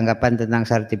bagaimana tanggapan tentang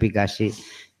sertifikasi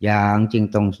yang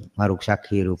cingtong maruksak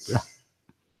hirup lah.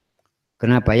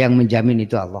 Kenapa yang menjamin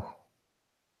itu Allah?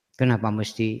 Kenapa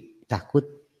mesti takut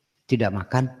tidak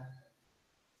makan?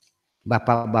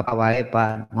 Bapak-bapak wae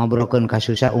Pak ngobrolkeun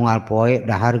kasusah unggal poe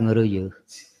dahar ngeureuyeuh.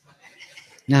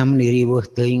 Nah meniriweuh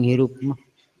teuing hirup mah.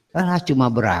 Ah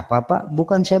cuma berapa Pak?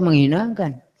 Bukan saya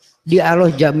menghinakan. Di Allah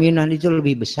jaminan itu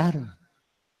lebih besar.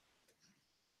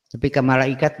 Tapi ke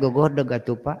malaikat gogodeg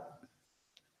atuh Pak.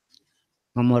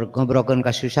 Ngobrolkeun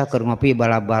kasusah keur ngopi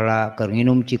bala-bala, keur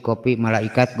nginum cikopi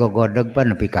malaikat gogodeg Pak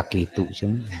nepi ka kitu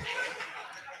cenah.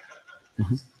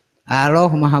 Allah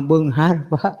Maha Beunghar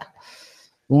Pak.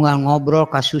 Unggal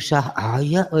ngobrol kasusah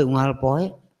aya we unggal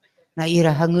poe. Nah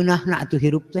iraha ngeunahna atuh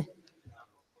hirup teh.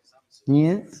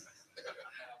 Nya.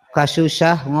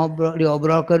 Kasusah ngobrol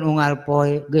diobrolkeun unggal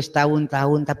poe geus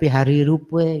tahun-tahun tapi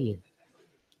harirup we.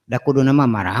 Da kuduna mah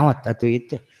marawat atuh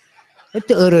itu.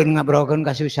 Itu eureun ngobrolkeun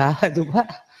kasusah atuh Pak.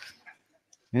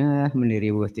 Nah,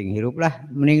 meniriweuh ting hirup lah,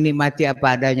 mending nikmati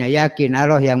apa adanya, yakin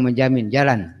Allah yang menjamin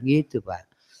jalan, gitu Pak.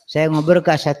 Saya ngobrol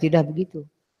ke asa tidak begitu.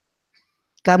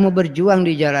 Kamu berjuang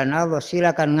di jalan Allah,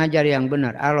 silakan ngajar yang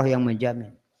benar, Allah yang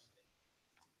menjamin.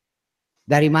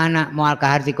 Dari mana moal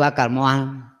kaharti ku akal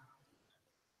moal?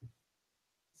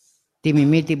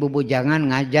 Timimiti bubujangan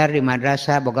ngajar di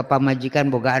madrasah, boga pamajikan,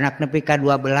 boga anak nepi ka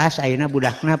 12, ayeuna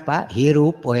budakna Pak,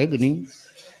 hirup poe geuning.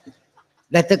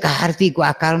 Da teu kaharti ku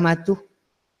akal mah tuh.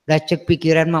 Da cek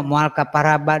pikiran mah moal ka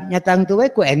paraban, nyatang teu we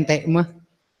ku ente mah.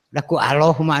 Da ku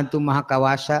Allah mah atuh maha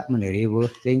kawasa, meniriweuh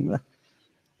ting lah.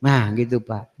 Nah gitu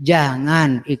Pak,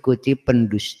 jangan ikuti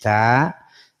pendusta,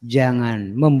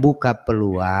 jangan membuka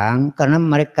peluang, karena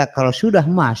mereka kalau sudah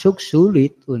masuk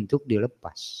sulit untuk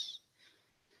dilepas.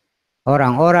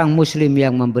 Orang-orang muslim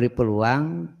yang memberi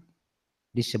peluang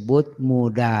disebut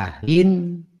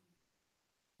mudahin,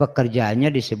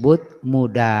 pekerjaannya disebut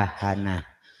mudahana.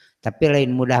 Tapi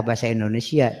lain mudah bahasa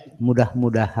Indonesia,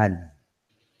 mudah-mudahan.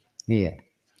 Iya.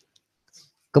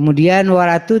 Kemudian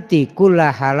walatuti kulla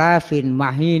halafin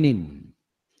mahinin.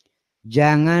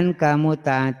 Jangan kamu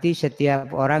taati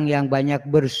setiap orang yang banyak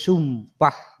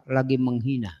bersumpah lagi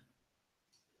menghina.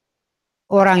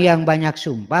 Orang yang banyak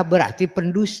sumpah berarti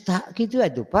pendusta gitu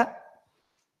atuh Pak.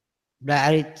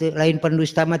 Dari lain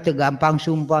pendusta mah teu gampang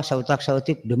sumpah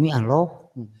sautak-sautik demi Allah.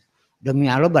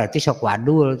 Demi Allah berarti sok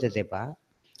wadul teh Pak.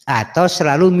 Atau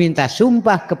selalu minta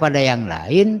sumpah kepada yang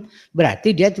lain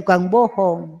berarti dia tukang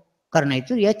bohong. Karena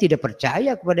itu dia tidak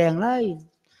percaya kepada yang lain.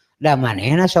 Da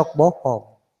manehna sok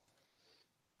bohong.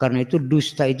 Karena itu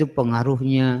dusta itu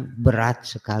pengaruhnya berat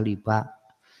sekali Pak.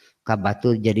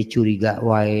 Kabatul jadi curiga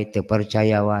wae,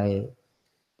 terpercaya wae.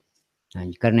 Nah,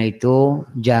 karena itu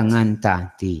jangan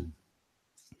taati.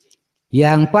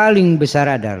 Yang paling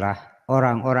besar adalah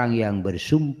orang-orang yang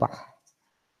bersumpah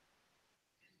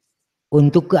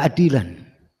untuk keadilan,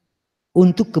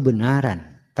 untuk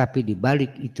kebenaran, tapi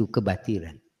dibalik itu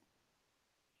kebatilan.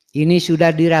 Ini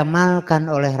sudah diramalkan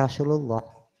oleh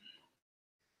Rasulullah.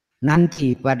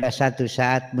 Nanti pada satu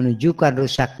saat menunjukkan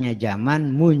rusaknya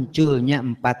zaman, munculnya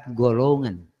 4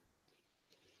 golongan.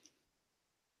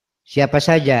 Siapa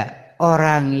saja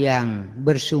orang yang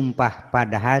bersumpah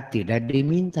pada hati dan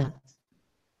diminta.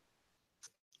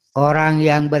 Orang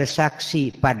yang bersaksi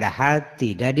pada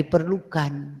hati dan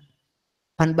diperlukan.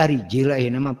 Pan barijil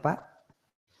ini mah Pak.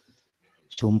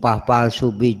 Sumpah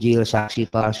palsu bijil, saksi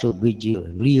palsu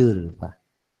bijil, liur Pak.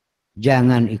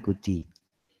 Jangan ikuti.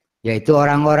 Yaitu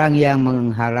orang-orang yang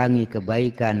menghalangi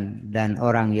kebaikan dan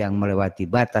orang yang melewati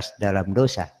batas dalam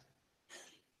dosa.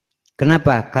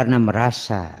 Kenapa? Karena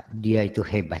merasa dia itu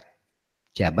hebat.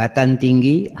 Jabatan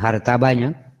tinggi, harta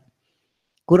banyak.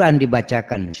 Quran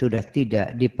dibacakan, sudah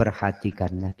tidak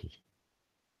diperhatikan lagi.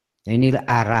 Inilah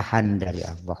arahan dari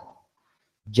Allah.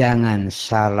 Jangan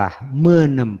salah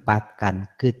menempatkan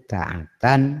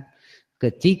ketaatan.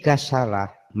 Ketika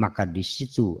salah, maka di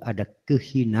situ ada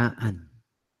kehinaan.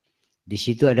 Di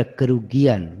situ ada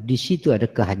kerugian, di situ ada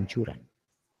kehancuran.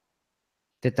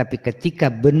 Tetapi ketika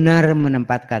benar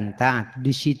menempatkan taat,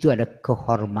 di situ ada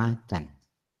kehormatan.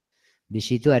 Di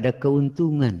situ ada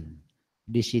keuntungan.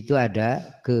 Di situ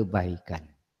ada kebaikan.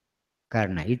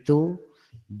 Karena itu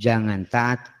jangan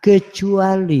taat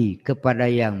kecuali kepada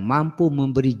yang mampu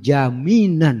memberi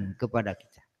jaminan kepada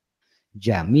kita.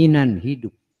 Jaminan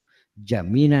hidup,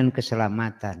 jaminan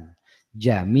keselamatan,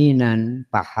 jaminan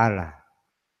pahala.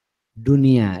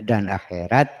 Dunia dan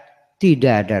akhirat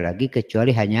tidak ada lagi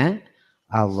kecuali hanya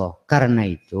Allah. Karena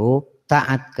itu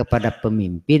taat kepada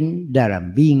pemimpin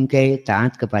dalam bingkai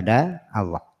taat kepada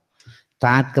Allah.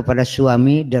 Taat kepada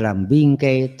suami dalam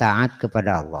bingkai taat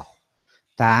kepada Allah.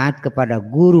 Taat kepada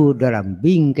guru dalam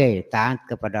bingkai taat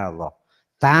kepada Allah.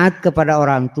 Taat kepada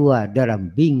orang tua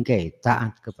dalam bingkai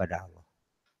taat kepada Allah.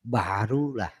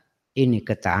 Barulah ini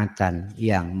ketaatan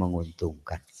yang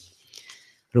menguntungkan.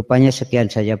 Rupanya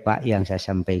sekian saja Pak yang saya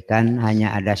sampaikan.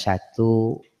 Hanya ada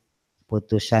satu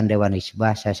putusan Dewan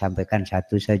Hizbah, saya sampaikan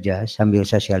satu saja sambil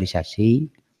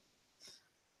sosialisasi.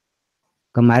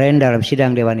 Kemarin dalam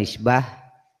sidang Dewan Hizbah,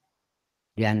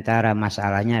 diantara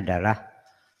masalahnya adalah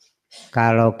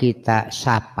kalau kita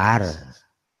sapar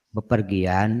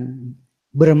bepergian,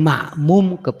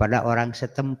 bermakmum kepada orang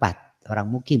setempat, orang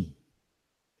mukim.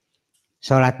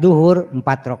 Sholat duhur 4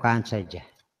 rakaat saja.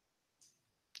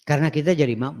 Karena kita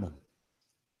jadi makmum.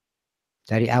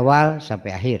 Dari awal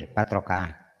sampai akhir 4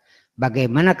 rakaat.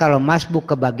 Bagaimana kalau masbuk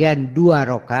kebagian 2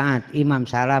 rakaat, imam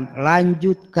salam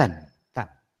lanjutkan 4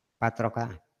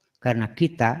 rakaat. Karena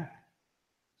kita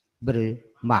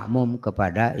bermakmum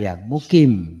kepada yang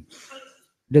mukim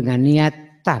dengan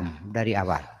niat tam dari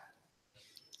awal.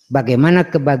 Bagaimana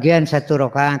kebagian 1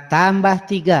 rakaat tambah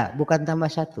 3 bukan tambah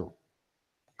 1.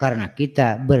 Karena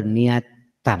kita berniat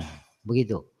tam.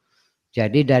 Begitu.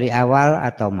 Jadi dari awal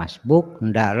atau masbuk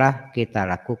hendaklah kita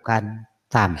lakukan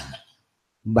tam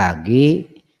bagi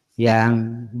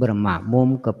yang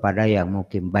bermakmum kepada yang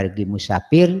mukim, bagi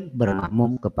musafir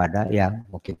bermakmum kepada yang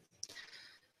mukim.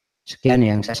 Sekian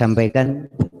yang saya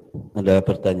sampaikan. Ada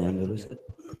pertanyaan dulu Ustaz.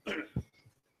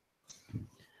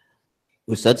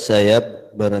 Ustadz, saya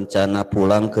berencana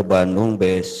pulang ke Bandung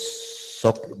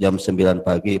besok jam 9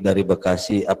 pagi dari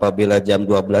Bekasi. Apabila jam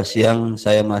 12 siang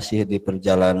saya masih di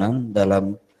perjalanan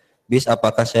dalam bis,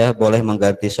 apakah saya boleh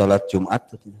mengganti sholat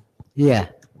Jumat? Iya,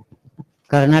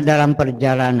 karena dalam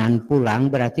perjalanan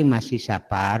pulang berarti masih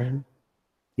safar.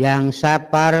 Yang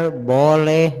safar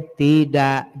boleh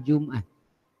tidak Jumat.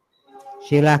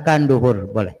 Silahkan duhur,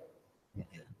 boleh.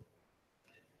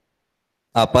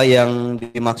 Apa yang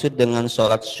dimaksud dengan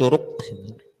sholat syuruk?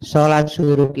 Sholat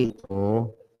syuruk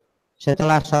itu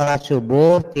setelah sholat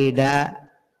subuh tidak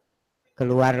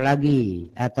keluar lagi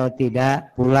atau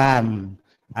tidak pulang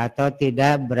atau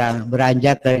tidak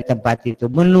beranjak dari tempat itu,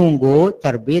 menunggu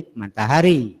terbit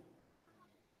matahari.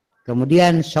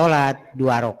 Kemudian sholat 2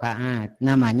 rakaat,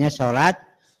 namanya sholat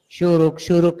syuruk.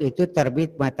 Syuruk itu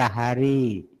terbit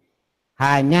matahari.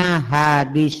 Hanya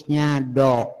hadisnya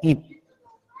doib.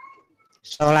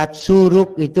 Sholat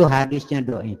syuruk itu hadisnya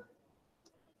doib.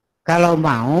 Kalau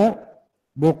mau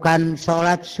bukan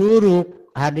sholat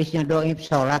syuruk, hadisnya doib,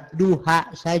 sholat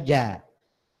duha saja.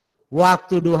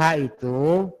 Waktu duha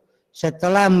itu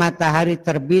setelah matahari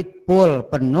terbit full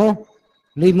penuh,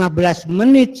 15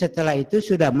 menit setelah itu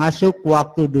sudah masuk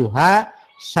waktu duha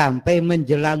sampai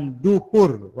menjelang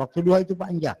duhur. Waktu duha itu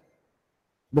panjang.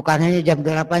 Bukan hanya jam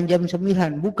 8, jam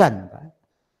 9, bukan Pak.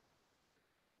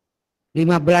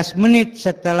 15 menit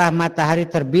setelah matahari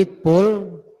terbit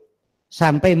full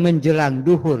sampai menjelang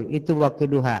duhur, itu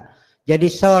waktu duha. Jadi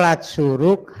sholat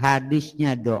syuruk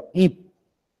hadisnya doib.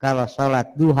 Kalau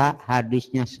sholat duha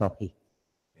hadisnya sahih.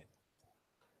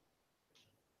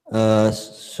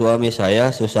 Suami saya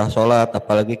susah sholat,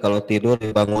 apalagi kalau tidur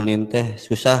dibangunin teh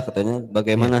susah katanya.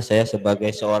 Bagaimana saya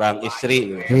sebagai seorang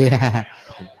istri? Iya,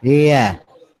 iya.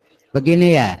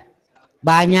 Begini ya,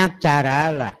 banyak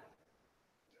cara lah.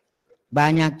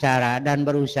 Banyak cara dan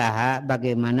berusaha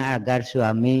bagaimana agar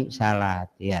suami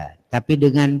salat, ya. Tapi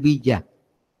dengan bijak.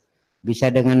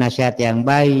 Bisa dengan nasihat yang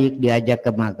baik, diajak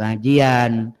ke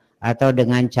kajian, atau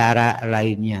dengan cara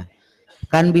lainnya.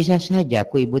 Kan bisa saja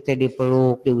ku ibu teh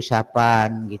dipeluk,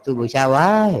 diusapan gitu, bisa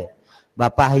wae.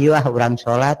 Bapak hayu orang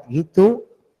sholat gitu.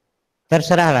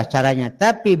 Terserahlah caranya,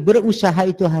 tapi berusaha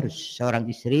itu harus seorang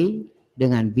istri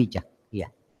dengan bijak.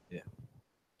 Ya.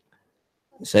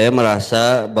 Saya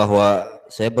merasa bahwa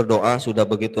saya berdoa sudah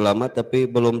begitu lama tapi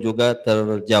belum juga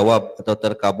terjawab atau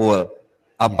terkabul.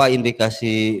 Apa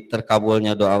indikasi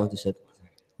terkabulnya doa Ustaz?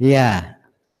 Ya,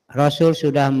 Rasul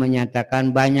sudah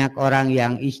menyatakan banyak orang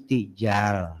yang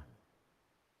istijal,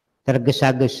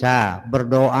 tergesa-gesa,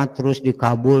 berdoa terus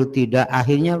dikabul tidak,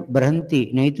 akhirnya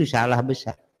berhenti. Nah itu salah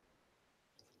besar.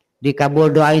 Dikabul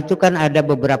doa itu kan ada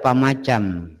beberapa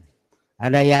macam.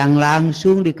 Ada yang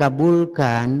langsung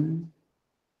dikabulkan,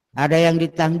 ada yang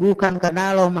ditangguhkan karena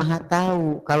Allah Maha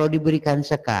Tahu. Kalau diberikan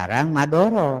sekarang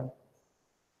madoro.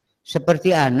 Seperti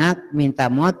anak minta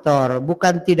motor,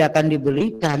 bukan tidak akan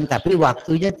dibelikan, tapi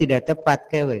waktunya tidak tepat,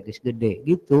 kewe gede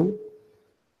gitu.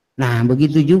 Nah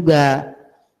begitu juga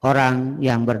orang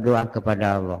yang berdoa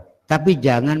kepada Allah. Tapi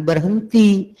jangan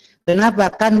berhenti. Kenapa?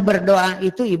 Kan berdoa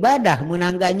itu ibadah,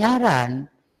 menangga nyaran.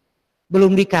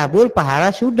 Belum dikabul,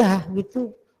 pahala sudah gitu.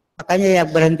 Makanya yang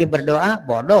berhenti berdoa,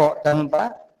 bodoh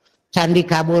tanpa candi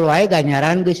kabul wae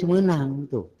ganyaran geus meunang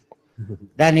tuh.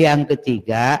 Dan yang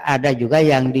ketiga, ada juga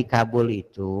yang dikabul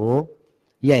itu,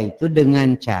 yaitu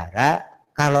dengan cara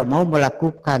kalau mau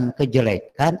melakukan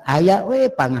kejelekan, aya we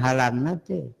panghalangna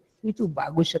teh. Itu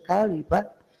bagus sekali, Pak.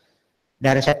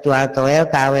 Dari satu atoel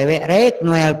ke awewe, rek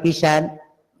noel pisan,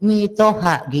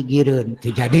 mitoha gigireun.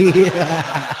 Terjadi.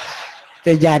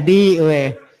 Terjadi we.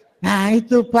 Nah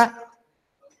itu Pak,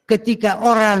 ketika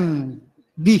orang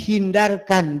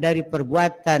dihindarkan dari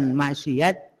perbuatan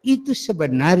maksiat, itu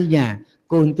sebenarnya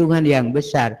keuntungan yang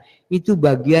besar. Itu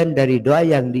bagian dari doa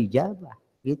yang dijabah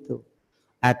gitu.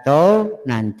 Atau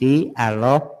nanti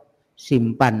Allah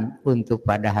simpan untuk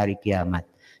pada hari kiamat.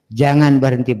 Jangan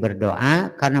berhenti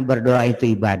berdoa, karena berdoa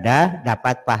itu ibadah,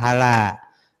 dapat pahala.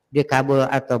 Dikabul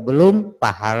atau belum,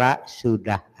 pahala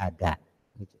sudah ada.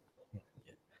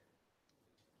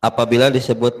 Apabila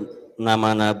disebut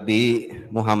nama Nabi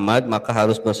Muhammad maka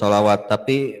harus bersolawat,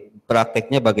 tapi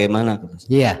prakteknya bagaimana?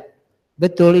 Iya,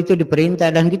 betul, itu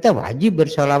diperintah dan kita wajib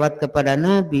bersolawat kepada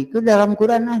Nabi. Itu dalam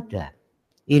Quran ada.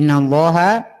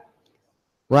 Innallaha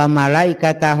wa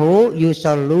malaikatahu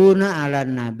yusholluna ala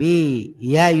nabi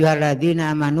ya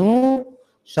ayyuhalladzina amanu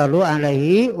shollu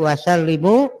alaihi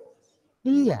wasallimu.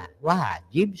 Iya,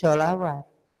 wajib sholawat.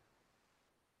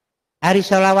 Hari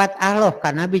sholawat Allah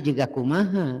kan Nabi juga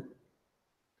kumaha.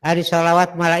 Hari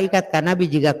sholawat malaikat kan Nabi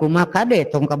juga kumaha kade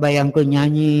tong kabayangkeun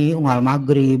nyanyi unggal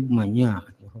maghrib manya.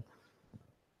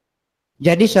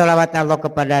 Jadi sholawat Allah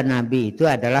kepada Nabi itu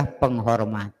adalah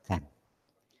penghormatan.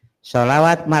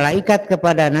 Sholawat malaikat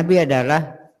kepada Nabi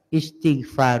adalah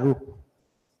istighfaruh,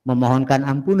 memohonkan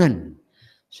ampunan.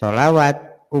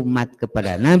 Sholawat umat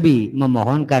kepada Nabi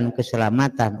memohonkan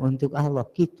keselamatan untuk Allah.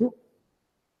 Gitu.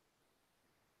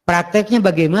 Prakteknya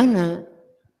bagaimana?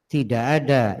 Tidak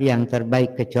ada yang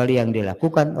terbaik kecuali yang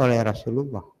dilakukan oleh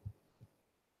Rasulullah.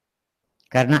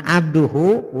 Karena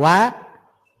abduhu wa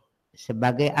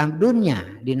sebagai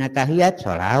abdunya dina tahiyat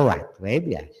sholawat,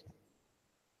 biasa.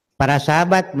 Para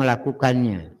sahabat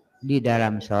melakukannya di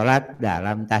dalam sholat,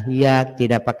 dalam tahiyat,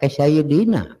 tidak pakai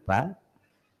sayyidina, Pak.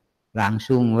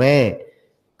 Langsung we.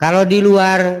 Kalau di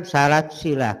luar salat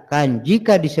silakan.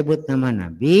 Jika disebut nama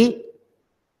Nabi,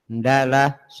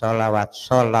 hendaklah sholawat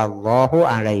sallallahu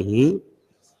alaihi,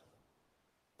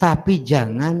 tapi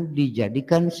jangan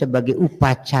dijadikan sebagai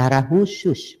upacara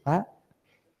khusus, Pak.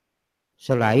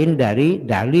 Selain dari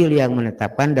dalil yang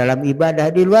menetapkan dalam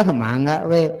ibadah di luar, mangga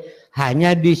we.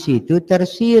 Hanya di situ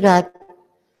tersirat.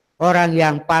 Orang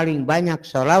yang paling banyak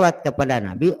sholawat kepada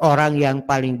Nabi, orang yang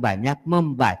paling banyak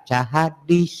membaca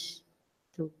hadis.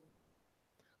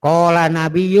 Qala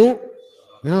Nabiyu,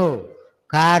 no,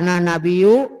 karena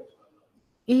Nabiyu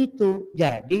itu.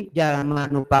 Jadi jangan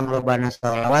anu panglobana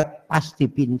sholawat pasti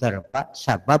pinter, Pak.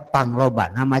 Sabab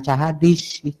panglobana maca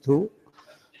hadis itu.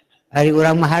 Hari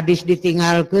orang mah hadis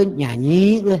ditinggalkeun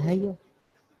nyanyi lah ayo.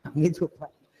 Gitu,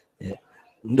 Pak. Ya.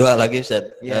 Dua lagi Ustaz.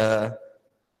 Ya.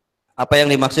 Apa yang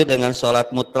dimaksud dengan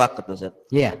sholat mutlak Ustaz?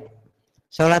 Iya.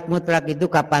 Sholat mutlak itu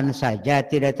kapan saja,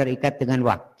 tidak terikat dengan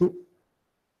waktu.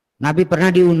 Nabi pernah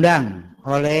diundang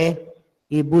oleh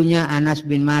ibunya Anas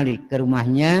bin Malik ke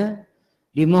rumahnya,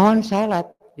 dimohon salat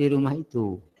di rumah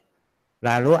itu.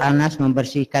 Lalu Anas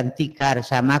membersihkan tikar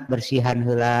samak bersihan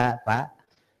heula, Pak.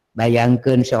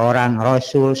 Bayangkan seorang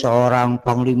Rasul, seorang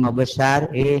panglima besar,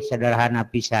 sederhana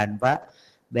pisan, Pak.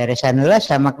 Beresan heula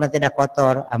samakna tidak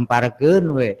kotor, amparkeun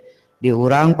we.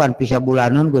 diurang pan pisah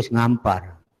bulanan gus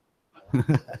ngampar.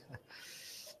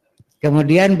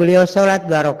 Kemudian beliau sholat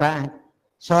 2 rakaat.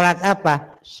 Sholat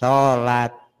apa?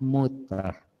 Sholat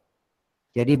mutlak.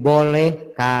 Jadi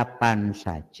boleh kapan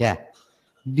saja,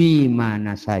 di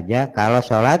mana saja kalau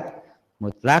sholat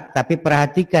mutlak. Tapi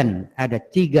perhatikan ada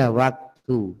 3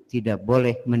 waktu tidak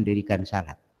boleh mendirikan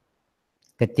salat.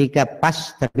 Ketika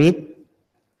pas terbit,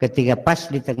 ketika pas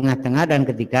di tengah-tengah, dan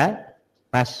ketika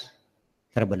pas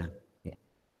terbenam. Ya.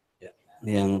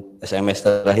 Yang SMS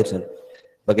terakhir,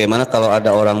 bagaimana kalau ada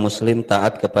orang muslim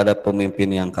taat kepada pemimpin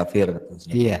yang kafir?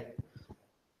 Iya.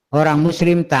 Orang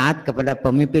muslim taat kepada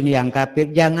pemimpin yang kafir,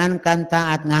 jangankan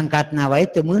taat, ngangkat nawa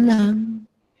itu menang.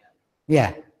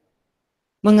 Ya.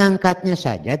 Mengangkatnya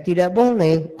saja tidak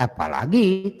boleh,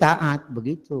 apalagi taat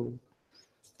begitu.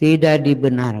 Tidak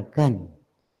dibenarkan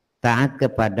taat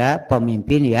kepada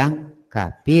pemimpin yang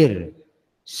kafir.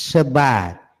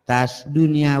 Sebatas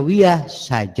duniawiyah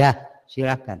saja,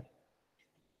 silakan.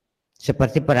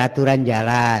 Seperti peraturan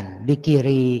jalan di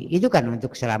kiri, itu kan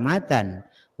untuk keselamatan.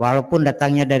 Walaupun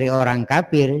datangnya dari orang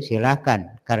kafir,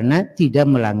 silakan, karena tidak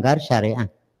melanggar syariat.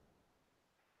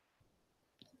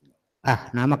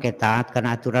 Nama kayak taat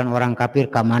karena aturan orang kafir,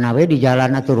 kamana we di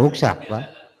jalan atur ruksak, Pak.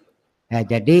 Ya,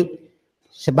 jadi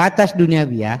sebatas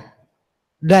duniawiyah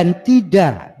dan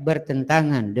tidak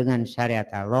bertentangan dengan syariat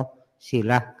Allah,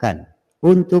 silahkan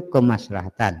untuk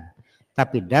kemaslahatan.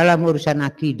 Tapi dalam urusan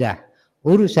akidah,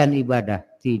 urusan ibadah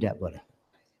tidak boleh.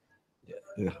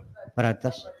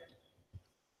 Peratas.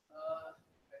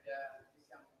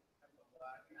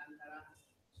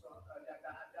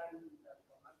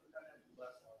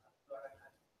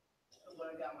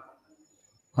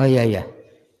 Oh iya.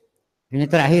 Ini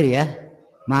terakhir ya.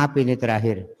 Maaf, ini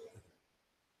terakhir.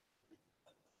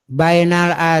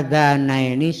 Bainal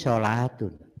adzanaini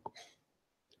sholatun.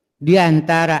 Di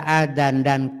antara adzan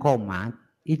dan qomat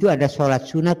itu ada sholat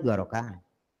sunat 2 rakaat.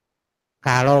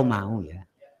 Kalau mau ya.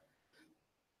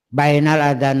 Bainal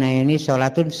adzanaini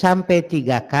sholatun, sampai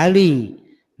 3 kali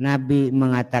Nabi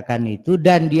mengatakan itu,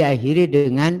 dan diakhiri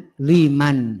dengan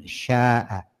liman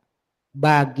sya'a,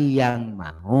 bagi yang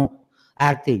mau.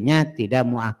 Artinya tidak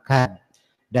muakkad.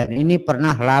 Dan ini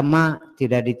pernah lama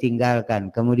tidak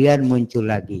ditinggalkan, kemudian muncul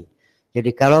lagi.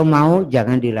 Jadi kalau mau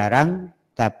jangan dilarang,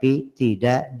 tapi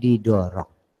tidak didorong.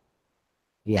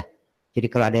 Ya. Jadi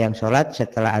kalau ada yang sholat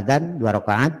setelah adzan 2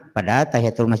 rakaat, pada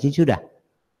tahiyatul masjid sudah.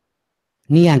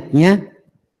 Niatnya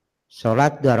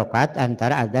sholat 2 rakaat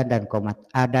antara adzan dan qomat,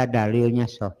 ada dalilnya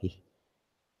sahih.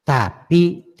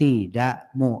 Tapi tidak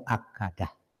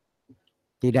muakkadah.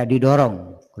 Tidak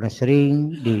didorong, karena sering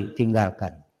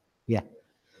ditinggalkan. Ya.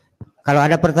 Kalau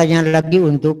ada pertanyaan lagi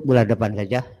untuk bulan depan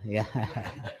saja, ya.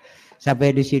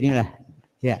 Sampai di sinilah.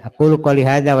 Ya, aku qouli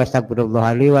hadza wa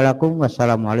astaghfirullah li wa lakum.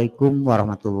 Wassalamualaikum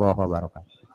warahmatullahi wabarakatuh.